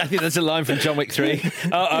 I think that's a line from John Wick 3.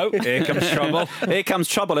 Uh-oh, here comes trouble. Here comes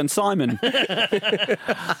trouble and Simon.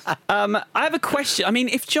 I have a question. I mean,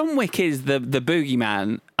 if John Wick is the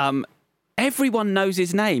boogeyman, everyone knows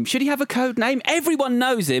his name. Should he have a code name? Everyone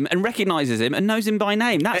knows him and recognises him and knows him by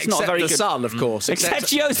name. That's not a very good... Except the son, of course. Except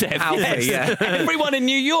Joseph. Alfie, yes. Yeah. Everyone in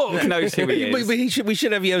New York knows who he is. We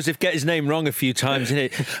should have Joseph get his name wrong a few times.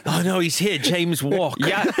 Oh, no, he's here. James Walk.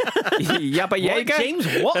 Yabba Yaga? James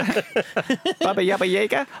what? Baba Yabba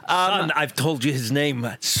Yaga? Son, I've told you his name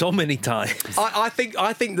so many times. I think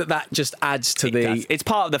that just adds to It's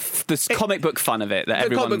part of the comic book fun of it. That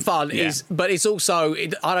the comic book fun is... But it's also...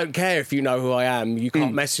 I don't care if you know who I am. You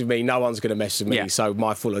can't mess with me. No one's going to mess with me. So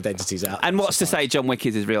my full identity's out. And what's to say John Wick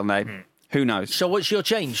is his real name? Who knows? So what's your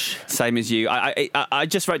change? Same as you. I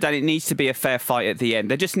just wrote down it needs to be a fair fight at the end.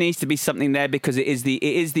 There just needs to be something there because it is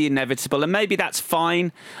the inevitable, and maybe that's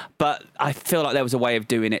fine. But I feel like there was a way of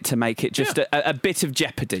doing it to make it just a bit of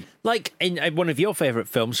jeopardy. Like in one of your favourite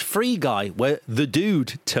films, Free Guy, where the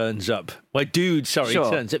dude turns up. Turns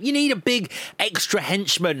up. You need a big extra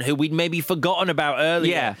henchman who we'd maybe forgotten about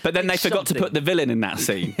earlier. Yeah, but then they forgot to put the villain in that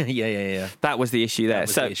scene. Yeah. That was the issue there. That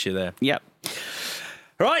was the issue there. Yep.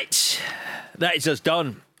 Right, that is us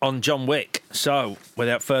done on John Wick. So,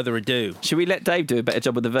 without further ado... Should we let Dave do a better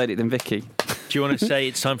job with the verdict than Vicky? Do you want to say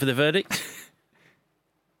it's time for the verdict?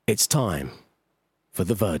 It's time for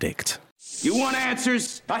the verdict. You want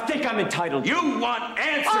answers? I think I'm entitled. You want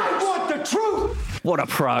answers? I want the truth! What a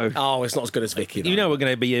pro. Oh, it's not as good as Vicky, though. You know we're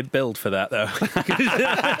going to be billed for that, though.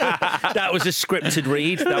 That was a scripted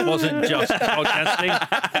read. That wasn't just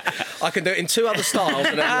podcasting. I can do it in 2 other styles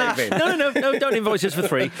and then leave it. No, don't invoice us for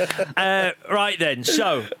free. Right then,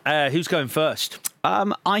 so who's going first?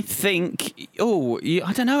 I think...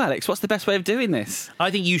 I don't know, Alex. What's the best way of doing this?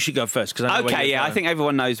 I think you should go first. Cause I know I think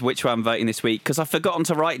everyone knows which way I'm voting this week because I've forgotten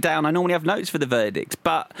to write down. I normally have notes for the verdict.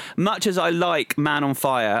 But much as I like Man on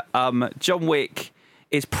Fire, John Wick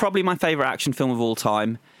is probably my favourite action film of all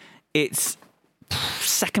time. It's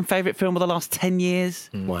second favourite film of the last 10 years.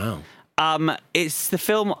 Wow. It's the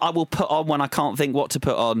film I will put on when I can't think what to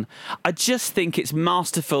put on. I just think it's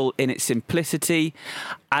masterful in its simplicity.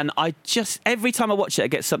 And every time I watch it, I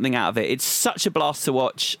get something out of it. It's such a blast to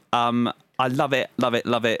watch. I love it, love it,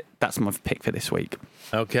 love it. That's my pick for this week.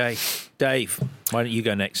 Okay. Dave, why don't you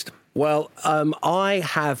go next? Well, I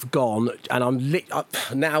have gone, and I'm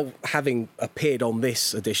now having appeared on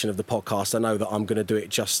this edition of the podcast, I know that I'm going to do it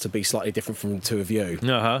just to be slightly different from the two of you.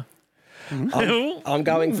 Uh-huh. I'm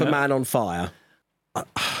going for Man on Fire.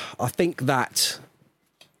 I think that...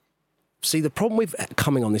 See, the problem with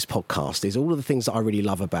coming on this podcast is all of the things that I really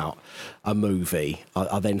love about a movie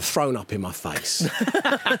are then thrown up in my face.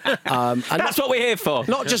 And that's what we're here for.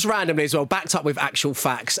 Not just randomly as well, backed up with actual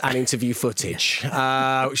facts and interview footage,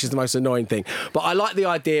 which is the most annoying thing. But I like the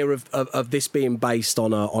idea of this being based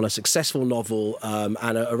on a successful novel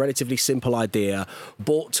and a relatively simple idea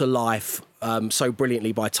brought to life so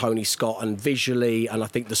brilliantly by Tony Scott and visually, and I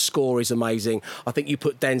think the score is amazing. I think you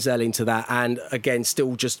put Denzel into that, and again,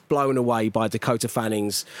 still just blown away by Dakota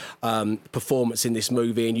Fanning's performance in this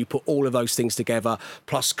movie, and you put all of those things together,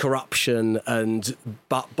 plus corruption and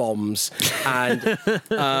butt bombs, and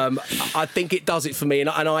I think it does it for me, and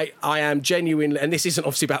I am genuinely, and this isn't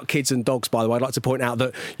obviously about kids and dogs, by the way, I'd like to point out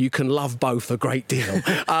that you can love both a great deal,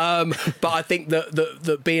 but I think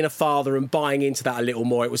that being a father and buying into that a little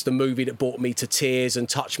more, it was the movie that brought me to tears and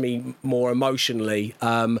touched me more emotionally,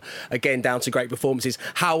 again down to great performances.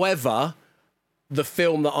 However, the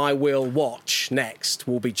film that I will watch next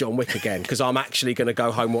will be John Wick again, because I'm actually going to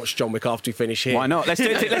go home and watch John Wick after we finish here. Why not? Let's do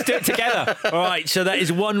it together. All right, so that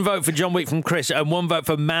is 1 vote for John Wick from Chris and 1 vote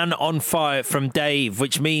for Man on Fire from Dave,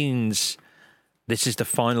 which means this is the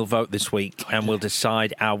final vote this week and we'll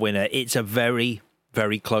decide our winner. It's a very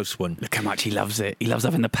close one. Look how much he loves it. He loves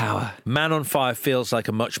having the power. Man on Fire feels like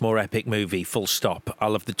a much more epic movie, full stop. I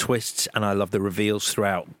love the twists and I love the reveals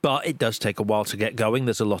throughout. But it does take a while to get going.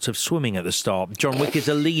 There's a lot of swimming at the start. John Wick is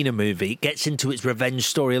a leaner movie. It gets into its revenge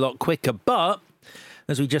story a lot quicker. But,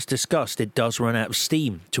 as we just discussed, it does run out of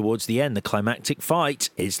steam towards the end. The climactic fight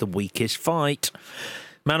is the weakest fight.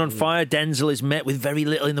 Man on Fire, Denzel is met with very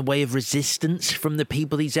little in the way of resistance from the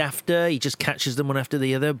people he's after. He just catches them one after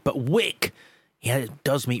the other. But Wick... yeah, it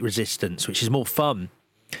does meet resistance, which is more fun.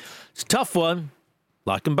 It's a tough one,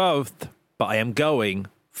 like them both, but I am going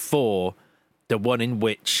for the one in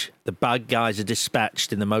which the bad guys are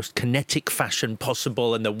dispatched in the most kinetic fashion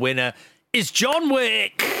possible, and the winner is John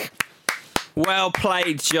Wick. Well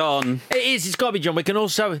played, John. It is. It's got to be John Wick, and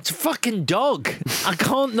also it's a fucking dog. I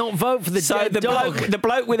can't not vote for the dead dog. The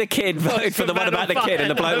bloke with a kid voted for the one about the kid, and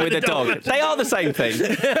the bloke with the dog. They are the same thing.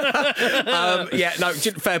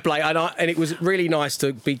 Fair play. And it was really nice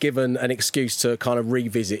to be given an excuse to kind of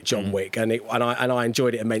revisit John Wick, and I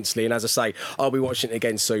enjoyed it immensely. And as I say, I'll be watching it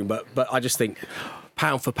again soon. But I just think,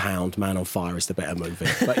 pound for pound, Man on Fire is the better movie.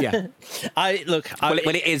 But yeah,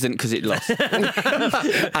 it isn't, because it lost,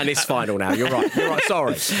 and it's final now. You're right.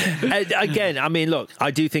 Sorry. Again, I mean, look, I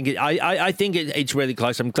do think I think it's really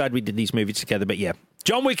close. I'm glad we did these movies together. But yeah,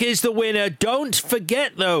 John Wick is the winner. Don't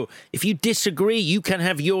forget, though, if you disagree, you can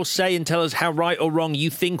have your say and tell us how right or wrong you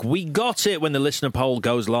think we got it when the listener poll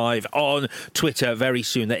goes live on Twitter very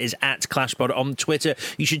soon. That is at ClashPod on Twitter.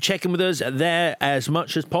 You should check in with us there as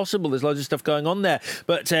much as possible. There's loads of stuff going on there.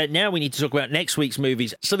 But now we need to talk about next week's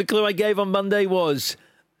movies. So the clue I gave on Monday was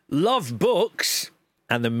love books.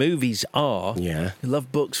 And the movies are... Yeah.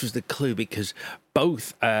 Love Books was the clue because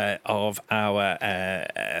both of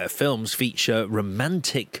our films feature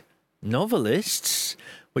romantic novelists,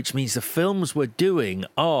 which means the films we're doing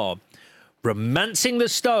are Romancing the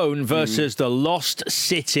Stone versus The Lost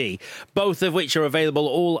City, both of which are available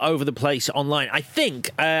all over the place online. I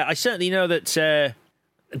think, I certainly know that...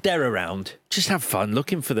 they're around. Just have fun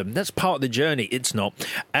looking for them. That's part of the journey. It's not.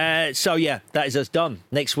 So, yeah, that is us done.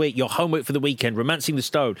 Next week, your homework for the weekend, Romancing the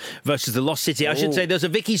Stone versus The Lost City. I should say those are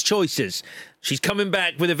Vicky's choices. She's coming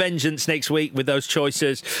back with a vengeance next week with those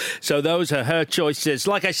choices. So those are her choices.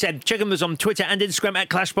 Like I said, check them on Twitter and Instagram at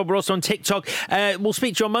ClashPod. We're also on TikTok. We'll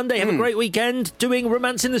speak to you on Monday. Have a great weekend doing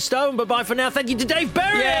Romancing the Stone. Bye-bye for now. Thank you to Dave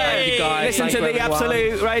Berry. Yeah, thank you guys. Listen to the everyone.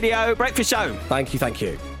 Absolute Radio Breakfast Show. Thank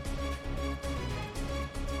you.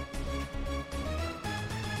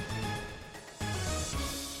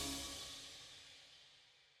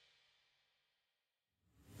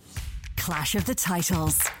 Clash of the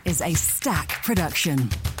Titles is a Stack production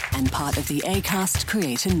and part of the Acast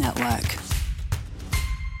Creator Network.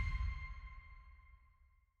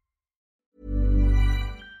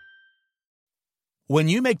 When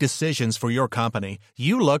you make decisions for your company,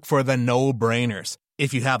 you look for the no-brainers.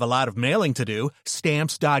 If you have a lot of mailing to do,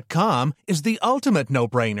 Stamps.com is the ultimate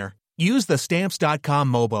no-brainer. Use the Stamps.com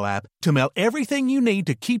mobile app to mail everything you need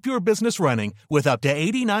to keep your business running with up to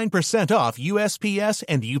 89% off USPS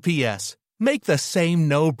and UPS. Make the same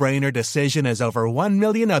no-brainer decision as over 1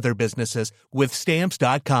 million other businesses with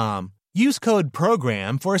Stamps.com. Use code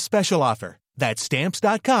PROGRAM for a special offer. That's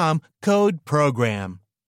Stamps.com, code PROGRAM.